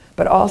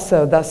 but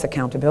also thus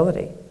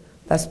accountability.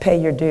 Thus pay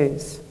your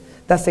dues,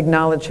 thus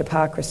acknowledge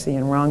hypocrisy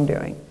and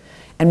wrongdoing,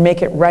 and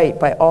make it right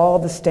by all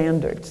the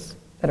standards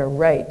that are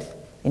right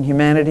in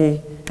humanity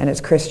and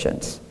as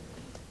Christians.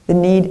 The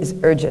need is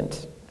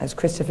urgent, as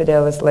Christa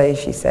Fidelis Lay,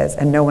 she says,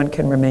 and no one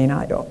can remain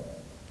idle.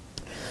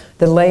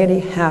 The laity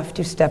have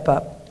to step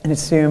up and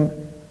assume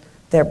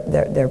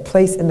their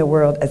place in the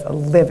world as a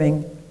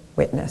living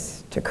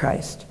witness to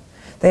Christ.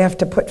 They have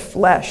to put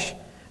flesh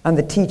on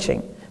the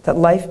teaching that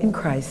life in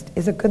Christ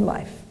is a good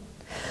life.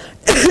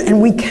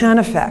 And we can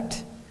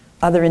affect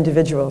other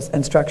individuals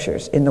and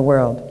structures in the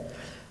world.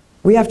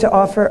 We have to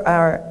offer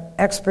our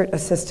expert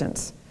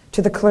assistance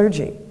to the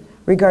clergy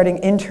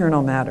regarding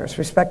internal matters,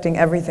 respecting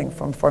everything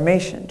from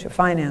formation to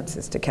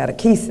finances to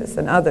catechesis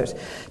and others,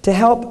 to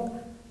help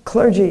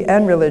clergy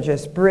and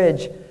religious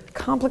bridge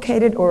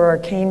complicated or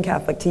arcane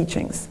Catholic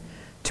teachings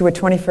to a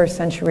 21st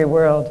century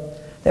world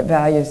that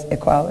values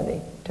equality,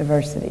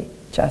 diversity,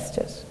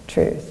 justice,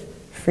 truth,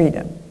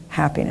 freedom,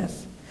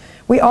 happiness.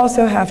 We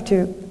also have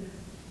to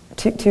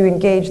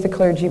engage the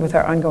clergy with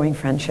our ongoing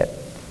friendship.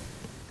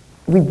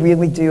 We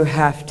really do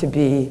have to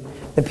be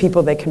the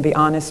people they can be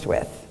honest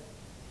with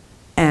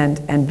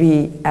and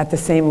be at the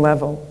same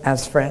level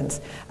as friends.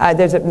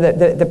 There's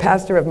the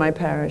pastor of my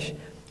parish.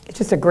 It's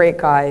just a great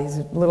guy. He's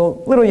a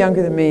little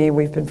younger than me.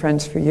 We've been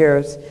friends for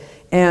years.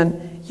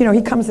 And, you know,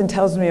 he comes and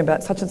tells me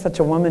about such and such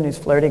a woman who's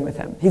flirting with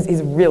him. He's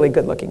a really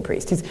good-looking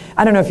priest.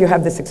 I don't know if you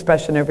have this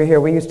expression over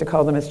here. We used to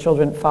call them as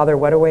children, Father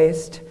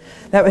What-a-Waste.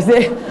 That was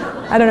it.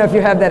 I don't know if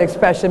you have that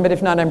expression, but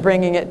if not, I'm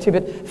bringing it to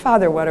it.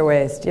 Father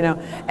What-a-Waste, you know.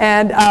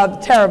 And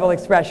terrible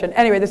expression.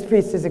 Anyway, this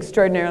priest is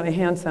extraordinarily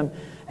handsome.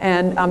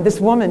 And this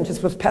woman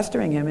just was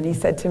pestering him, and he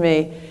said to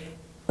me,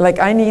 like,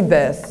 I need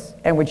this,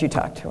 and would you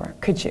talk to her?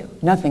 Could you?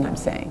 Nothing I'm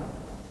saying.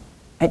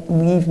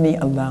 Leave me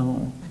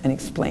alone and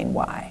explain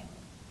why,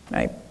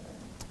 right?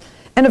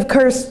 And of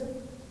course,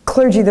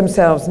 clergy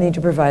themselves need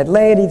to provide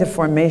laity the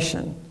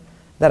formation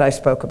that I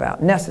spoke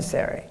about,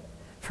 necessary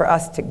for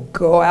us to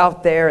go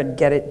out there and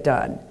get it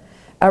done.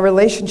 Our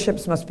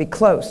relationships must be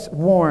close,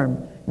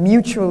 warm,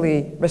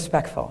 mutually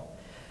respectful,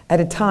 at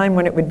a time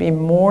when it would be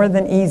more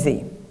than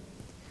easy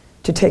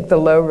to take the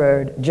low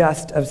road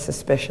just of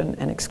suspicion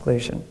and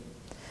exclusion.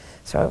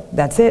 So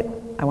that's it.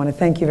 I want to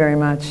thank you very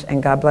much,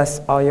 and God bless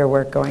all your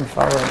work going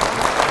forward.